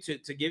empower you to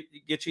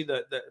get you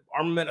the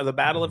armament of the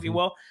battle, if you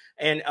will.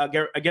 And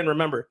again,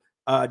 remember,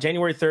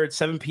 January 3rd,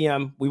 7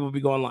 p.m., we will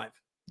be going live.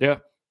 Yeah.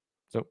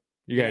 So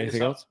you got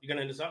anything else? You going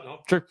to end this up? No?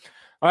 Sure.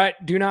 All right.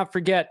 Do not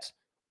forget,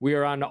 we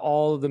are on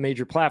all of the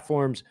major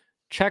platforms.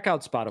 Check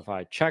out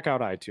Spotify. Check out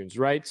iTunes,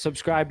 right?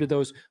 Subscribe to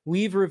those.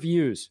 Leave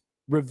reviews.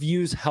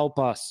 Reviews help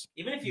us.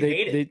 Even if you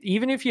hate it.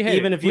 Even if you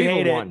hate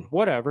it.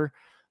 Whatever.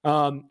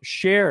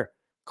 Share.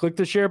 Click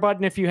the share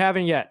button if you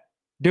haven't yet.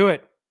 Do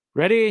it.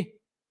 Ready?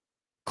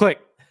 Click.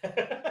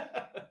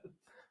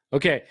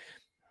 Okay.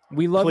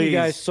 We love you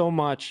guys so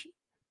much.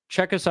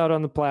 Check us out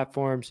on the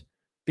platforms.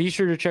 Be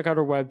sure to check out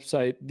our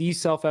website,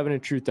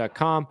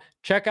 theselfevidenttruth.com.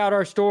 Check out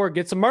our store.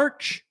 Get some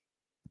merch.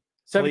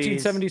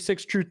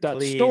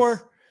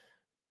 1776truth.store.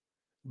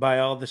 Buy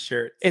all the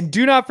shirts. And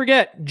do not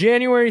forget,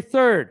 January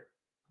 3rd.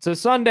 It's a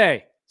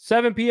Sunday,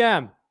 7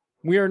 p.m.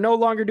 We are no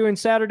longer doing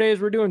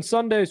Saturdays. We're doing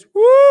Sundays.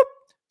 Whoop!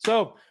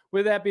 So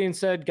with that being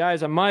said,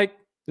 guys, I'm Mike.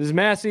 This is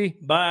Massey.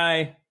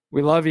 Bye.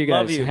 We love you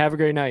guys. Love you. Have a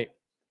great night.